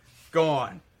Colquitt,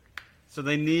 gone. So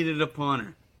they needed a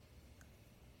punter.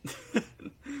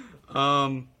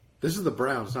 This is the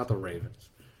Browns, not the Ravens.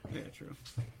 Yeah, true.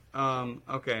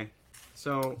 Okay.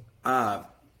 So,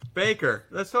 Baker.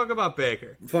 Let's talk about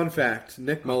Baker. Fun fact: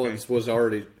 Nick Mullins was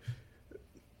already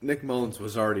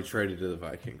traded to the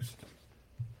Vikings.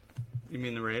 You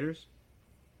mean the Raiders?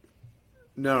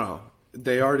 No.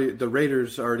 The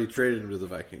Raiders already traded him to the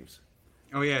Vikings.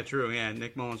 Oh yeah, true. Yeah,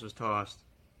 Nick Mullins was tossed.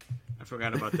 I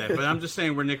forgot about that. But I'm just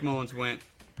saying where Nick Mullins went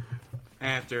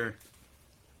after.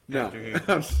 No,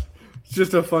 it's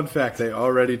just a fun fact. They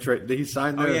already traded. He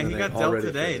signed there. Oh yeah, he got dealt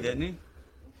today, traded. didn't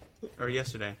he? Or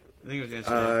yesterday? I think it was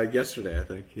yesterday. Yesterday, I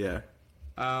think. Yeah.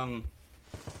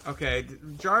 Okay,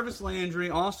 Jarvis Landry,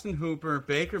 Austin Hooper,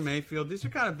 Baker Mayfield. These are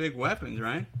kind of big weapons,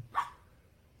 right?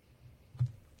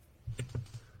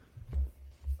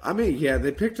 I mean, yeah,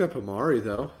 they picked up Amari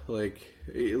though. Like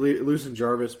losing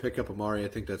Jarvis, pick up Amari. I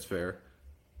think that's fair.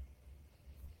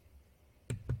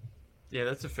 Yeah,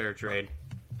 that's a fair trade.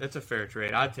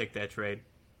 I'd take that trade.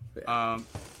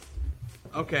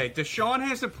 Okay, Deshaun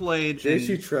hasn't played.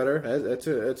 J.C. Treader,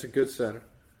 that's a good center.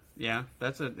 Yeah,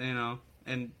 that's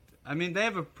and I mean they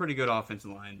have a pretty good offensive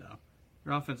line though.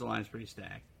 Their offensive line is pretty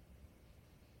stacked.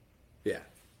 Yeah.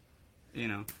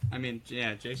 I mean,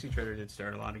 yeah, J.C. Treader did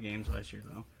start a lot of games last year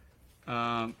though.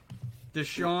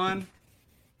 Deshaun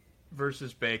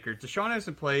versus Baker. Deshaun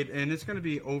hasn't played, and it's going to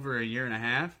be over a year and a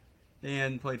half. They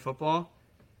hadn't played football.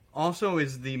 Also,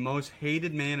 is the most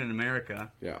hated man in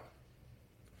America. Yeah.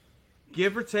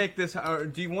 Give or take this. Or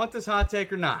do you want this hot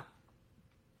take or not?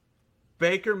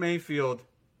 Baker Mayfield,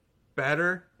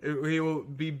 better. He will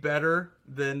be better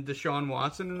than Deshaun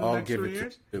Watson in the next 3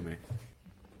 years. To me.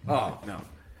 Oh no,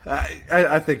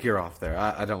 I think you're off there.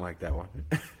 I don't like that one.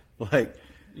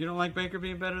 You don't like Baker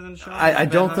being better than Deshaun? I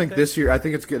don't think this year. I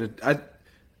think it's gonna.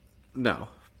 No,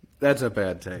 that's a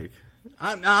bad take.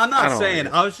 I'm not saying.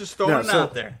 I was just throwing it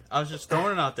out there.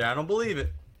 I don't believe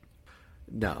it.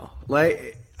 No,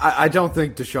 I don't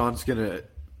think Deshaun's gonna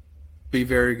be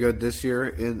very good this year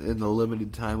in the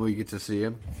limited time we get to see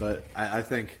him. But I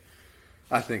think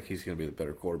he's gonna be the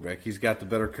better quarterback. He's got the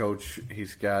better coach.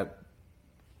 He's got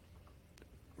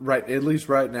at least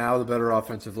right now the better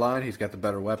offensive line. He's got the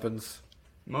better weapons.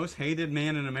 Most hated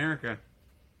man in America.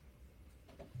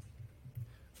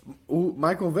 Ooh,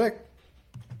 Michael Vick.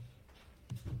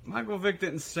 Michael Vick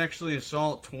didn't sexually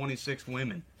assault 26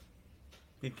 women.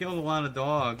 He killed a lot of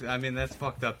dogs. I mean, that's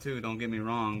fucked up too. Don't get me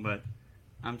wrong, but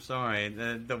I'm sorry.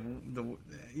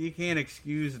 You can't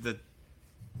excuse the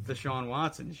Deshaun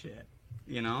Watson shit.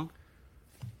 No,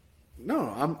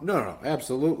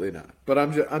 absolutely not. But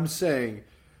I'm saying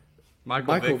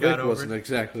Michael Vick wasn't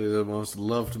exactly the most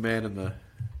loved man in the.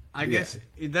 I guess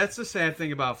that's the sad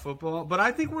thing about football. But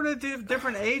I think we're at a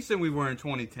different age than we were in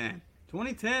 2010.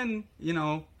 2010,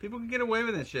 people can get away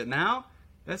with that shit. Now,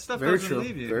 that stuff doesn't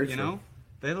leave you. Very you true.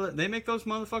 know, they make those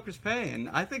motherfuckers pay, and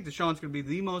I think Deshaun's going to be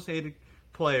the most hated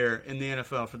player in the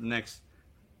NFL for the next.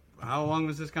 How long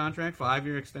was this contract?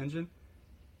 5-year extension.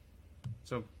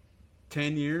 So,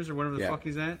 10 years or whatever the fuck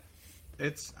he's at.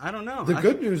 I don't know. The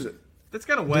good news. That's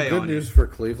got to weigh on you. The good news for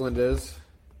Cleveland is.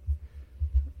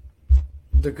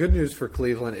 The good news for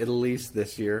Cleveland, at least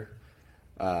this year,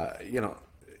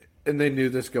 and they knew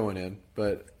this going in,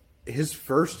 but his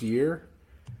first year,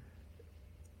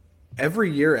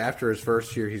 every year after his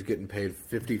first year, he's getting paid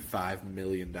 $55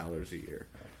 million a year.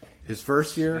 His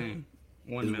first year is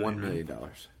 $1 million.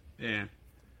 Yeah.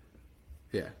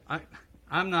 Yeah.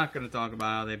 I'm not going to talk about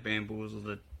how they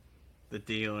bamboozled the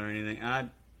deal or anything.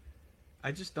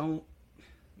 I just don't.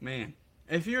 Man,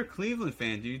 if you're a Cleveland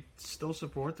fan, do you still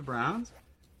support the Browns?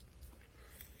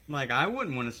 I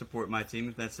wouldn't want to support my team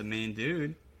if that's the main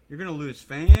dude. You're going to lose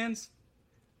fans.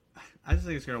 I just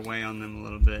think it's going to weigh on them a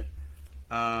little bit.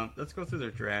 Let's go through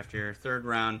their draft here. 3rd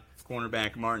round,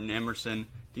 cornerback Martin Emerson,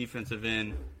 defensive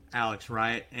end Alex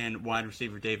Wright, and wide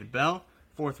receiver David Bell.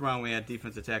 4th round, we had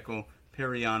defensive tackle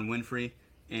Perion Winfrey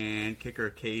and kicker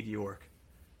Cade York.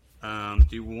 Do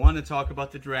you want to talk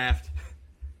about the draft?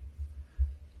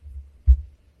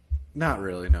 Not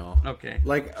really, no. Okay.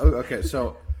 Okay,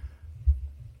 so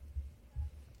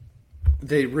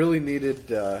They really needed.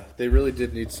 They really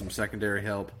did need some secondary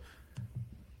help.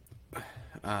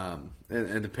 And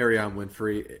the Perrion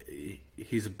Winfrey,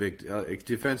 he's a big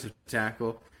defensive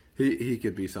tackle. He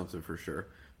could be something for sure.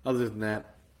 Other than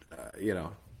that,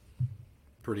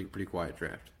 pretty quiet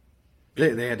draft.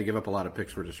 They had to give up a lot of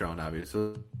picks for Deshaun,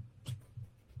 obviously.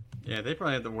 Yeah, they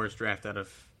probably had the worst draft out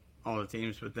of all the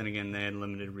teams, but then again, they had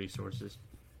limited resources.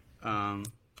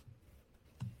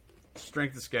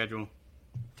 Strength of schedule.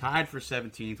 Tied for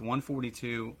 17th,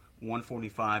 142,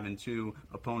 145, and 2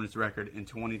 opponents' record in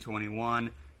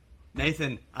 2021.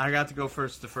 Nathan, I got to go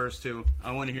first the first two.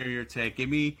 I want to hear your take. Give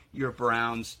me your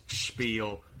Browns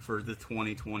spiel for the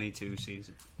 2022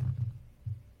 season.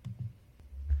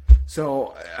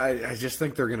 So I just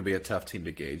think they're going to be a tough team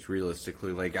to gauge,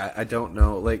 realistically. Like, I don't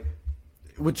know. Like,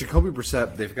 with Jacoby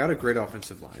Brissett, they've got a great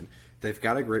offensive line. They've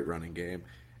got a great running game.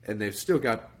 And they've still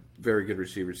got very good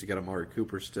receivers. You got Amari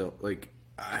Cooper still. Like,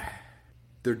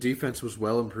 their defense was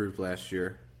well improved last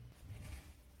year.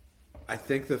 I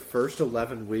think the first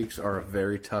 11 weeks are a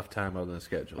very tough time on the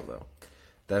schedule, though.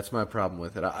 That's my problem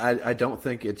with it. I don't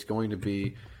think it's going to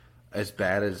be as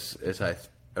bad as I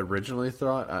originally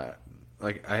thought.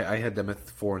 I had them at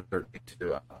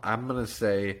 4-13. I'm going to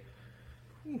say,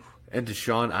 and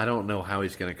Deshaun, I don't know how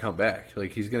he's going to come back.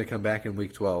 Like, he's going to come back in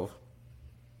week 12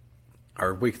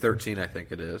 or week 13, I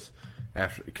think it is,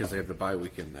 because they have the bye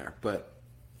week in there. But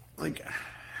like,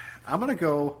 I'm going to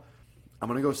go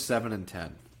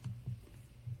 7-10.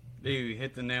 You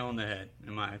hit the nail on the head,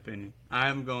 in my opinion.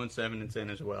 I'm going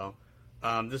 7-10 as well.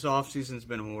 This offseason's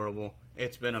been horrible.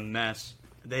 It's been a mess.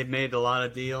 They've made a lot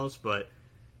of deals, but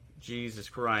Jesus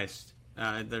Christ,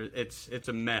 it's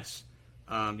a mess.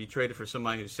 You traded for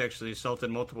somebody who sexually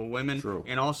assaulted multiple women, True.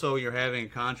 And also you're having a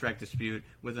contract dispute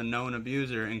with a known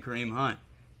abuser in Kareem Hunt.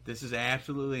 This is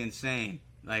absolutely insane.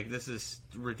 Like, this is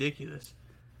ridiculous.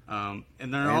 And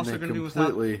they're also going to do without...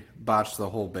 completely botched the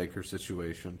whole Baker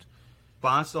situation.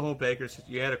 Botched the whole Baker.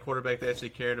 You had a quarterback that actually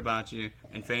cared about you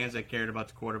and fans that cared about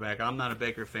the quarterback. I'm not a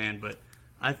Baker fan, but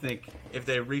I think if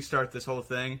they restart this whole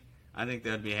thing, I think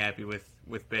they'd be happy with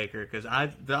Baker, because I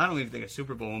don't even think a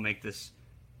Super Bowl will make this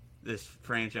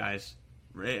franchise.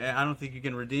 I don't think you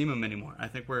can redeem him anymore. I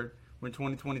think we're in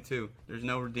 2022. There's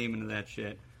no redeeming of that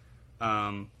shit.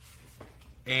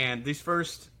 And these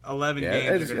first 11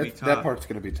 games are going to be tough. That part's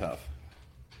going to be tough.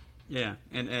 Yeah,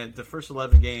 and the first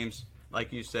 11 games,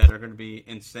 like you said, are going to be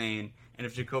insane. And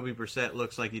if Jacoby Brissett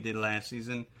looks like he did last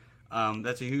season,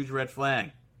 that's a huge red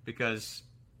flag, because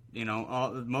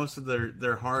most of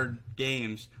their hard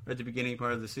games are at the beginning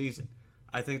part of the season.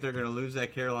 I think they're going to lose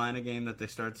that Carolina game that they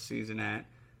start the season at.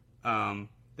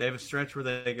 They have a stretch where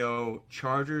they go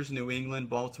Chargers, New England,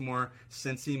 Baltimore,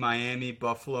 Cincy, Miami,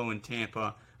 Buffalo, and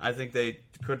Tampa. I think they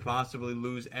could possibly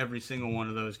lose every single one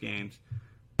of those games,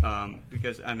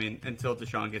 because, until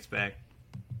Deshaun gets back,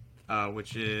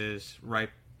 which is right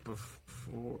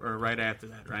before or right after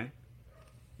that, right?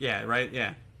 Yeah, right.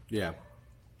 Yeah. Yeah.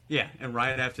 Yeah, and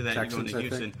right after that, Texans, you go into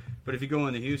Houston. But if you go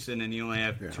into Houston and you only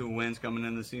have 2 wins coming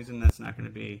in the season, that's not going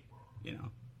to be,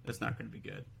 that's not going to be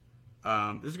good.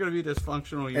 This is going to be a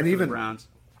dysfunctional year for the Browns.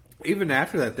 Even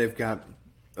after that, they've got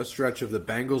a stretch of the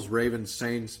Bengals, Ravens,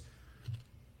 Saints,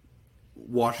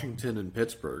 Washington, and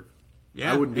Pittsburgh.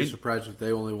 Yeah, I wouldn't be surprised if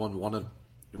they only won one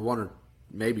or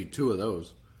maybe 2 of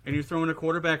those. And you're throwing a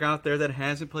quarterback out there that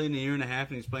hasn't played in a year and a half,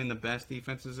 and he's playing the best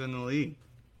defenses in the league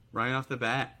right off the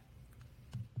bat.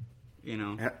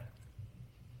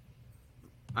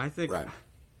 I think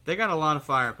they got a lot of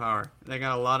firepower. They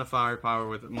got a lot of firepower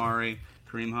with Amari,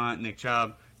 Kareem Hunt, Nick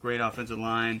Chubb, great offensive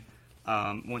line.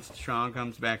 Once Deshaun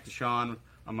comes back, Deshaun,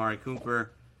 Amari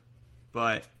Cooper.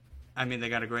 But, they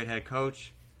got a great head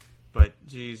coach. But,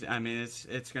 geez,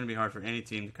 it's going to be hard for any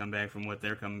team to come back from what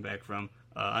they're coming back from.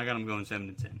 I got them going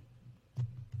 7-10.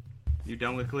 You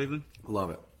done with Cleveland? Love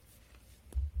it.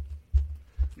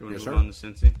 You want to move on to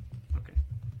Cincy? Okay.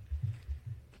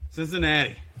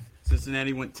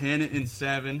 Cincinnati went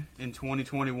 10-7 in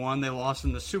 2021. They lost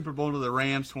in the Super Bowl to the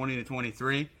Rams,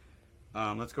 20-23.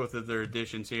 Let's go through their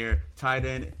additions here. Tight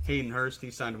end Hayden Hurst, he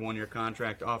signed a 1-year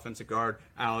contract. Offensive guard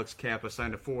Alex Kappa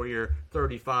signed a 4-year,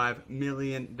 $35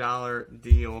 million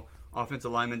deal.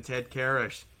 Offensive lineman Ted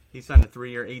Karras, he signed a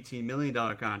 3-year, $18 million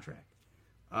contract.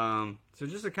 So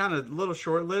just a kind of little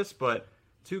short list, but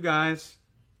 2 guys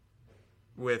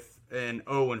with an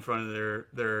O in front of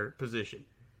their position.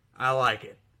 I like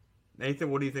it.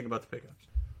 Nathan, what do you think about the pickups?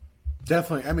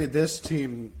 Definitely. This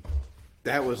team,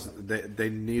 they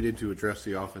needed to address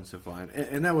the offensive line.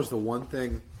 And that was the one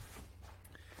thing,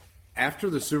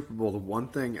 after the Super Bowl, the one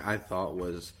thing I thought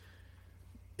was,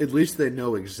 at least they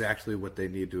know exactly what they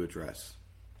need to address.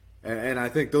 And I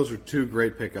think those are two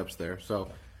great pickups there. So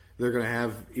they're going to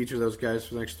have each of those guys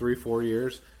for the next 3-4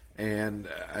 years, and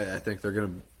I think they're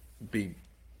going to be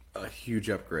a huge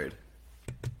upgrade.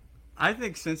 I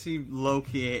think since he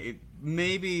low-key,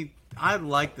 maybe I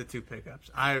like the two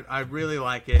pickups. I really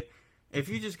like it. If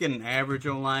you just get an average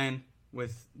O-line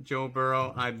with Joe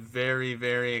Burrow, I'm very,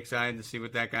 very excited to see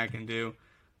what that guy can do.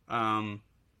 I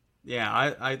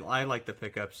like the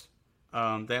pickups.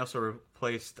 They also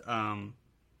replaced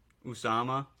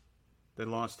Usama. They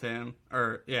lost him.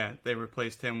 They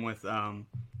replaced him with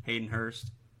Hayden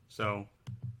Hurst. So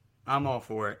I'm all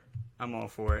for it.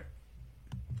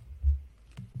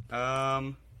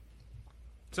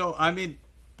 So, I mean,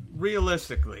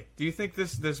 realistically, do you think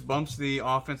this bumps the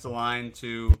offensive line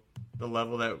to the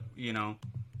level that,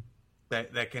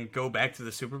 that can go back to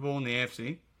the Super Bowl in the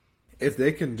AFC? If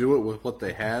they can do it with what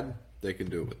they had, they can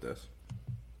do it with this.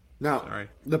 Now,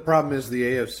 the problem is the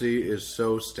AFC is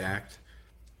so stacked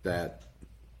that,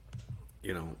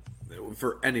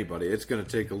 for anybody, it's going to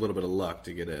take a little bit of luck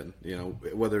to get in.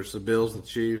 Whether it's the Bills, the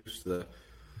Chiefs, the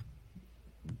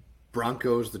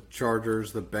Broncos, the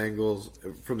Chargers, the Bengals.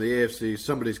 From the AFC,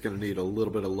 somebody's going to need a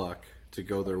little bit of luck to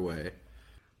go their way.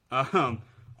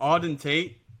 Auden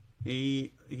Tate,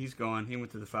 he's gone. He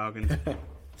went to the Falcons.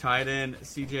 Tight end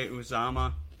C.J.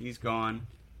 Uzomah, he's gone.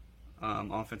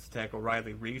 Offensive tackle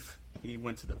Riley Reif, he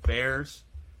went to the Bears.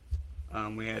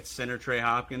 We had center Trey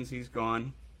Hopkins, he's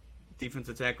gone.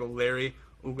 Defensive tackle Larry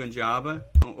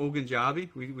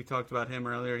Ogunjobi, we talked about him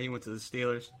earlier. He went to the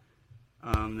Steelers.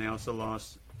 They also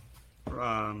lost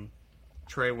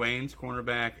Trey Waynes,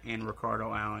 cornerback, and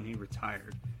Ricardo Allen. He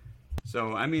retired.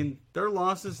 So, I mean, their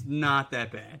loss is not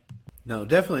that bad. No,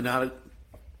 definitely not.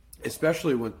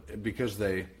 Especially because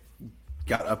they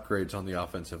got upgrades on the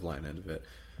offensive line end of it.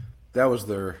 That was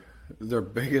their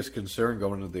biggest concern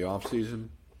going into the offseason,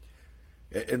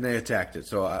 and they attacked it.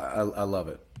 So I love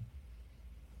it.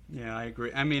 Yeah, I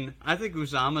agree. I mean, I think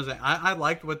Uzama's. I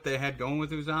liked what they had going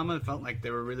with Uzomah. It felt like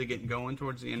they were really getting going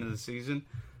towards the end of the season.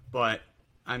 But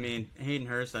I mean, Hayden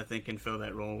Hurst, I think, can fill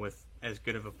that role with as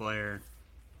good of a player,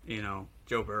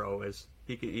 Joe Burrow is.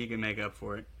 He can make up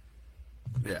for it.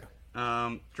 Yeah.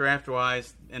 Draft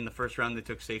wise, in the first round they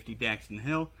took safety Daxton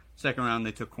Hill. Second round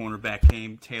they took cornerback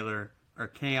Cam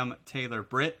Taylor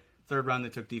Britt. Third round they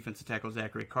took defensive tackle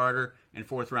Zachary Carter, and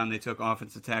fourth round they took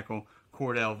offensive tackle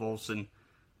Cordell Volson.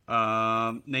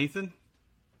 Nathan,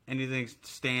 anything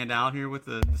stand out here with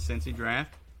the Cincy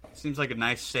draft? Seems like a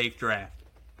nice, safe draft.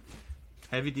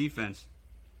 Heavy defense.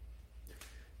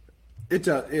 They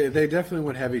definitely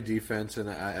went heavy defense, and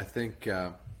I think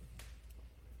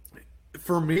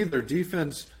for me, their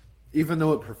defense, even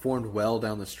though it performed well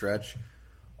down the stretch,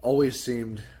 always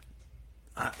seemed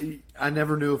I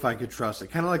never knew if I could trust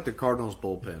it. Kind of like the Cardinals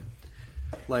bullpen.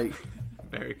 Like,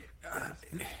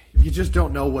 you just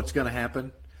don't know what's going to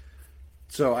happen.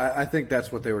 So I think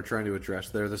that's what they were trying to address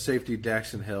there. The safety,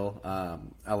 Daxton Hill,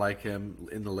 I like him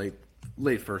in the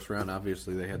late first round.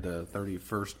 Obviously, they had the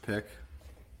 31st pick.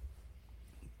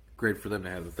 Great for them to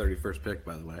have the 31st pick,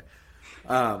 by the way.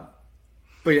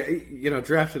 But, yeah,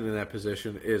 drafted in that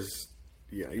position is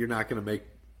you're not going to make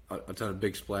a ton of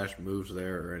big splash moves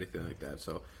there or anything like that.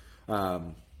 So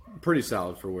pretty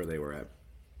solid for where they were at.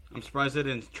 I'm surprised they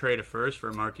didn't trade a first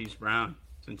for Marquise Brown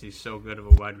since he's so good of a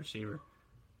wide receiver.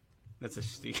 That's a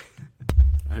steal.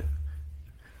 I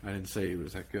didn't say he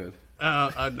was that good.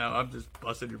 No, I'm just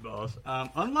busting your balls.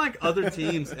 Unlike other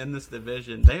teams in this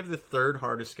division, they have the third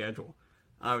hardest schedule.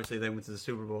 Obviously, they went to the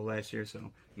Super Bowl last year,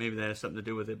 so maybe that has something to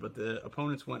do with it. But the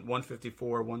opponents went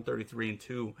 154, 133, and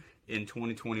 2 in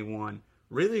 2021.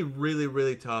 Really, really,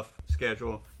 really tough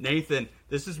schedule. Nathan,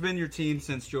 this has been your team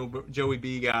since Joey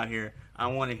B got here. I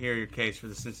want to hear your case for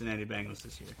the Cincinnati Bengals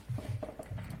this year.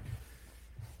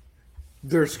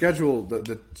 Their schedule,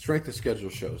 the strength of schedule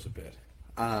shows a bit.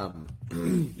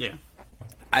 Yeah.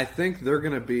 I think they're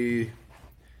going to be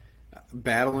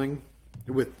battling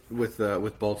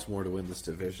with Baltimore to win this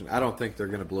division. I don't think they're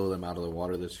going to blow them out of the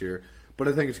water this year, but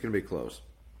I think it's going to be close.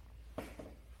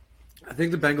 I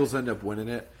think the Bengals end up winning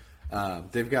it.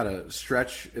 They've got a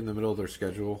stretch in the middle of their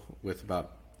schedule with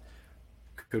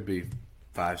could be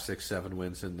 5, 6, 7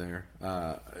 wins in there.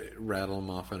 Rattle them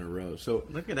off in a row. So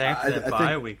look at that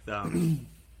bye week, though.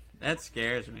 That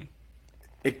scares me.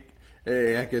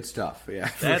 It gets tough, yeah,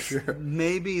 That's for sure.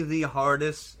 Maybe the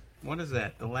hardest. What is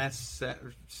that? The last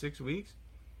 6 weeks?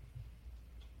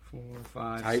 4,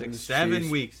 5, Titans, 6, 7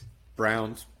 Chiefs, weeks.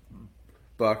 Browns,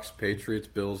 Bucks, Patriots,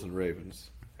 Bills, and Ravens.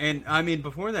 And, I mean,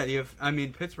 before that,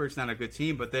 Pittsburgh's not a good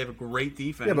team, but they have a great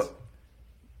defense.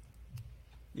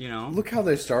 Yeah, but look how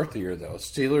they start the year, though.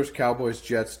 Steelers, Cowboys,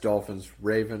 Jets, Dolphins,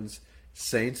 Ravens,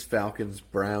 Saints, Falcons,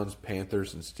 Browns,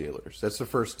 Panthers, and Steelers. That's the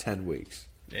first 10 weeks.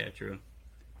 Yeah, true.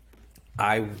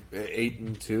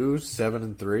 8-2,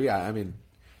 7-3. I mean,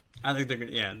 I think they're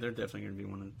gonna. Yeah, they're definitely gonna be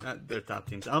one of their top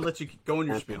teams. I'll let you go in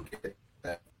your spiel.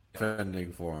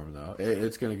 Defending for them though,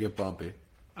 it's gonna get bumpy.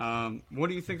 What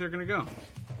do you think they're gonna go?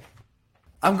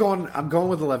 I'm going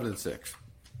with 11-6.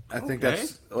 I think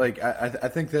that's I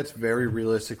think that's very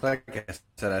realistic. Like I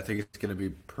said, I think it's going to be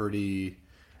pretty.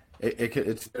 It's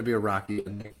going to be a rocky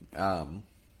ending.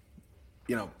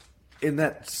 In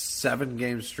that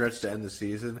 7-game stretch to end the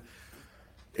season,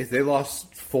 if they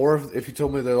lost 4, if you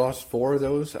told me they lost 4 of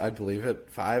those, I'd believe it.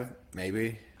 5,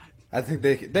 maybe. I think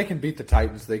they can beat the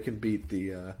Titans. They can beat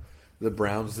the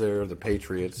Browns there, the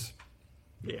Patriots.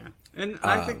 Yeah. And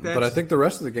I think but I think the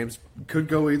rest of the games could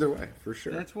go either way for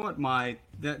sure. That's what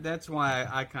that's why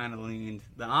I kind of leaned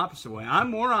the opposite way. I'm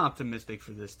more optimistic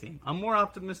for this team. I'm more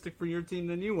optimistic for your team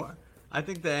than you are. I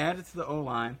think they added to the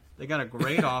O-line. They got a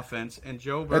great offense, and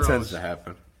Joe Burrow. That tends to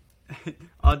happen.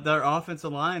 Their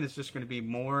offensive line is just going to be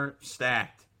more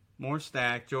stacked. More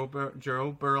stacked. Joe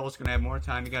Burrow is going to have more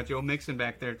time. You got Joe Mixon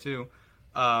back there too.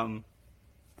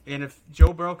 And if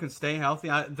Joe Burrow can stay healthy,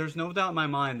 there's no doubt in my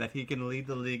mind that he can lead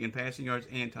the league in passing yards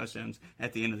and touchdowns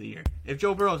at the end of the year. If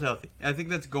Joe Burrow's healthy, I think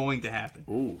that's going to happen.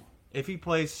 Ooh. If he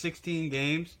plays 16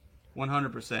 games,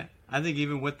 100%. I think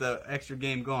even with the extra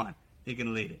game gone, he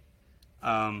can lead it.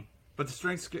 But the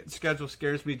strength schedule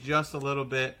scares me just a little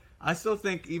bit. I still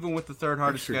think even with the third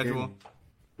hardest schedule. Game.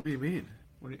 What do you mean?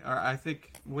 I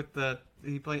think with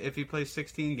if he plays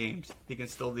 16 games, he can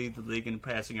still lead the league in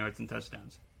passing yards and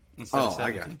touchdowns.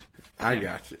 I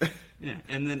got you. Yeah,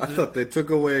 and then I thought they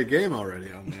took away a game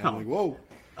already on me. I'm like, whoa.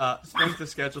 Strength of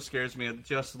schedule scares me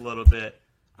just a little bit.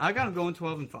 I got them going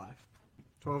 12-5.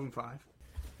 12-5.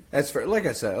 That's fair. Like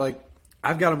I said,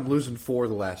 I've got them losing 4 of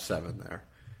the last 7 there.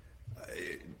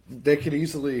 They could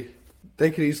easily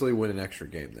win an extra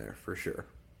game there for sure.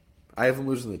 I have them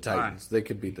losing the Titans. Right. They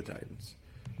could beat the Titans.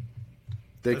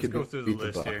 Let's go through the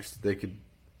list here. They could,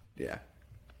 yeah.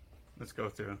 Let's go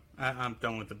through. I'm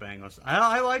done with the Bengals.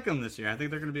 I like them this year. I think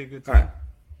they're going to be a good team.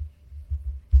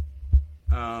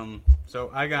 All right. So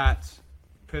I got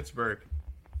Pittsburgh.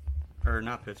 Or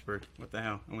not Pittsburgh. What the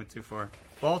hell? I went too far.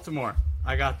 Baltimore.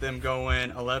 I got them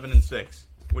going 11-6.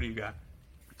 What do you got?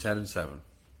 10-7.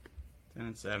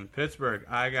 10-7. Pittsburgh.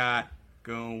 I got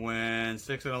going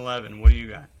 6-11. What do you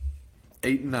got?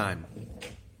 8-9.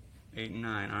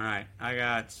 8-9. All right. I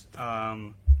got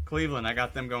Cleveland. I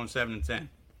got them going 7-10.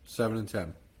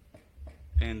 7-10.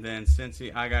 And then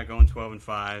Cincy, I got going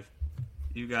 12-5.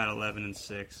 You got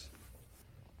 11-6.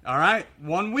 All right,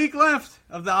 1 week left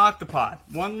of the Octopod.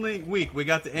 1 week. We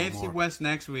got the AFC West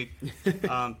next week.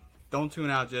 Don't tune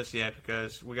out just yet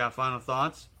because we got final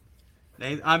thoughts.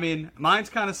 Mine's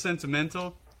kind of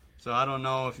sentimental, so I don't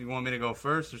know if you want me to go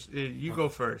first. Or, you go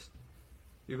first.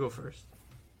 You go first.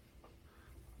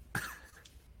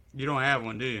 You don't have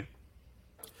one, do you?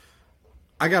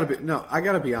 I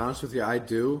gotta be honest with you. I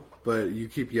do, but you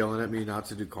keep yelling at me not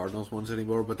to do Cardinals ones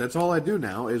anymore. But that's all I do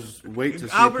now is wait to see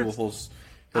if Pujols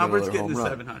hit Albert's getting home the run.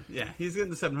 700. Yeah, he's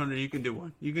getting the 700. You can do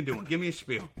one. Give me a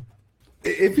spiel.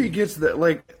 If he gets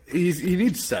that, he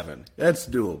needs 7. That's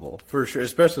doable for sure,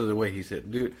 especially the way he's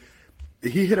hitting. Dude,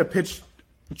 he hit a pitch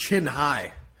chin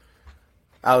high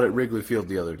out at Wrigley Field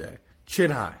the other day.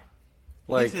 Chin high.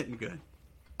 He's hitting good.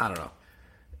 I don't know.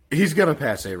 He's gonna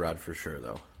pass A-Rod for sure,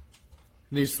 though.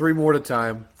 Needs 3 more to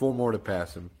time, 4 more to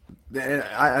pass him.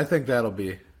 I think that'll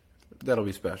be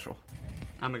special.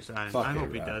 I'm excited. I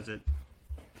hope he does it.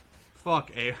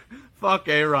 Fuck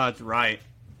A-Rod's right.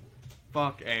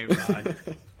 Fuck A-Rod.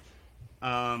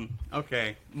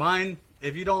 Okay. Mine,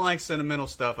 if you don't like sentimental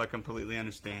stuff, I completely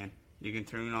understand. You can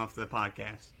turn off the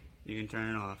podcast. You can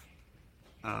turn it off.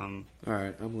 All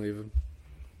right, I'm leaving.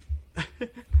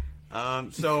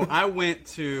 So I went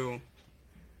to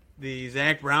the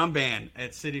Zach Brown Band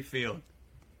at Citi Field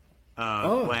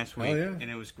last week, and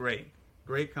it was great.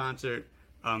 Great concert.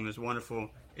 It was wonderful.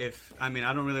 I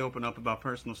don't really open up about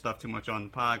personal stuff too much on the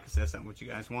pod because that's not what you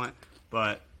guys want.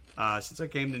 But since I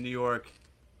came to New York,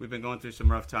 we've been going through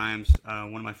some rough times.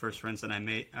 One of my first friends that I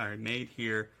made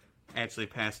here actually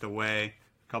passed away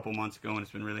a couple months ago, and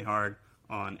it's been really hard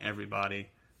on everybody.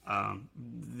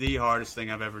 The hardest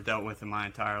thing I've ever dealt with in my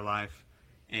entire life.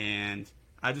 And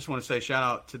I just want to say shout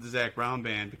out to the Zach Brown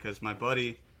Band because my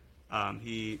buddy,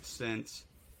 he sent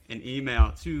an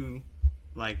email to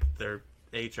their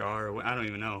HR or I don't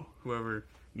even know, whoever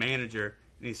manager,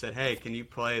 and he said, hey, can you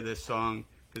play this song?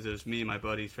 Because it was me and my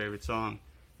buddy's favorite song.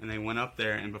 And they went up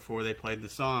there, and before they played the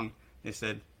song, they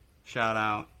said, shout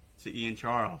out to Ian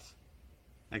Charles.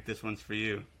 This one's for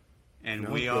you. and No,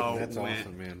 we all that's went.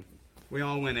 awesome, man. We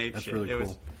all went ape That's shit. really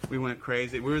cool. We went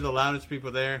crazy. We were the loudest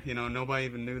people there. You know, nobody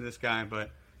even knew this guy,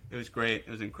 but it was great.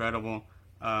 It was incredible.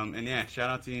 And yeah, shout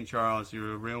out to Ian Charles.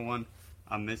 You're a real one.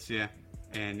 I miss you.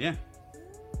 And yeah,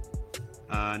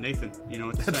 Nathan, you know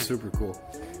what to That's say. super cool.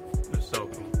 It was so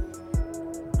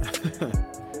cool.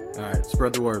 All right,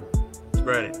 spread the word.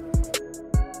 Spread it.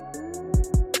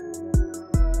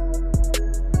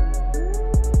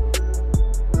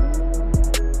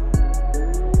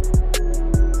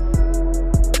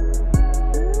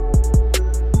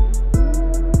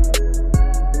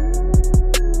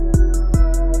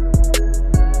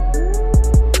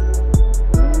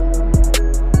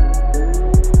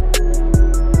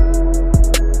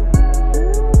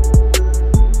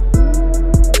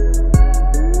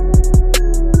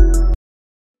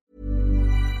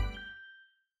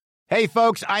 Hey,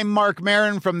 folks, I'm Mark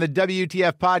Maron from the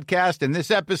WTF Podcast, and this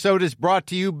episode is brought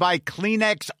to you by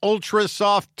Kleenex Ultra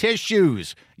Soft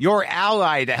Tissues, your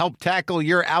ally to help tackle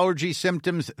your allergy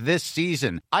symptoms this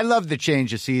season. I love the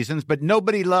change of seasons, but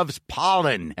nobody loves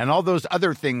pollen and all those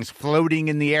other things floating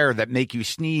in the air that make you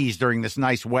sneeze during this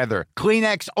nice weather.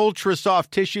 Kleenex Ultra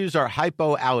Soft Tissues are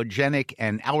hypoallergenic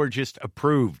and allergist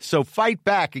approved, so fight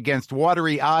back against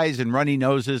watery eyes and runny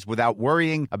noses without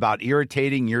worrying about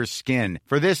irritating your skin.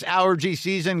 For this allergy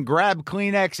season, grab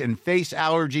Kleenex and face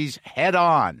allergies head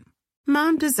on.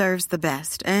 Mom deserves the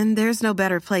best, and there's no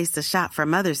better place to shop for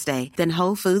Mother's Day than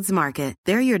Whole Foods Market.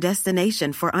 They're your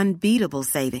destination for unbeatable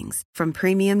savings, from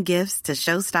premium gifts to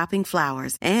show-stopping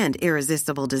flowers and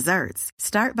irresistible desserts.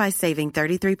 Start by saving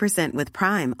 33% with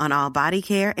Prime on all body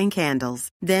care and candles.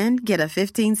 Then get a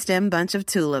 15-stem bunch of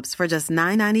tulips for just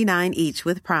 $9.99 each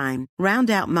with Prime. Round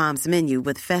out Mom's menu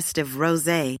with festive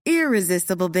rosé,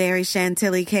 irresistible berry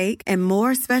chantilly cake, and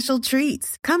more special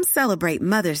treats. Come celebrate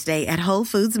Mother's Day at Whole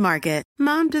Foods Market.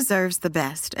 Mom deserves the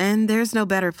best, and there's no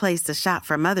better place to shop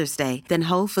for Mother's Day than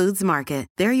Whole Foods Market.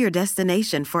 They're your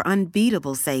destination for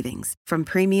unbeatable savings, from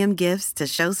premium gifts to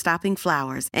show-stopping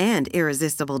flowers and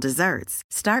irresistible desserts.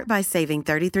 Start by saving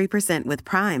 33% with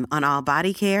Prime on all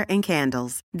body care and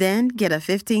candles. Then get a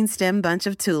 15-stem bunch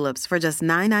of tulips for just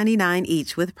 $9.99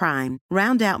 each with Prime.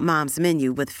 Round out Mom's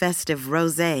menu with festive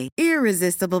rosé,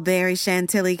 irresistible berry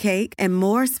chantilly cake, and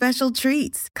more special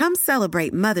treats. Come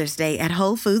celebrate Mother's Day at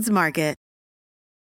Whole Foods Market.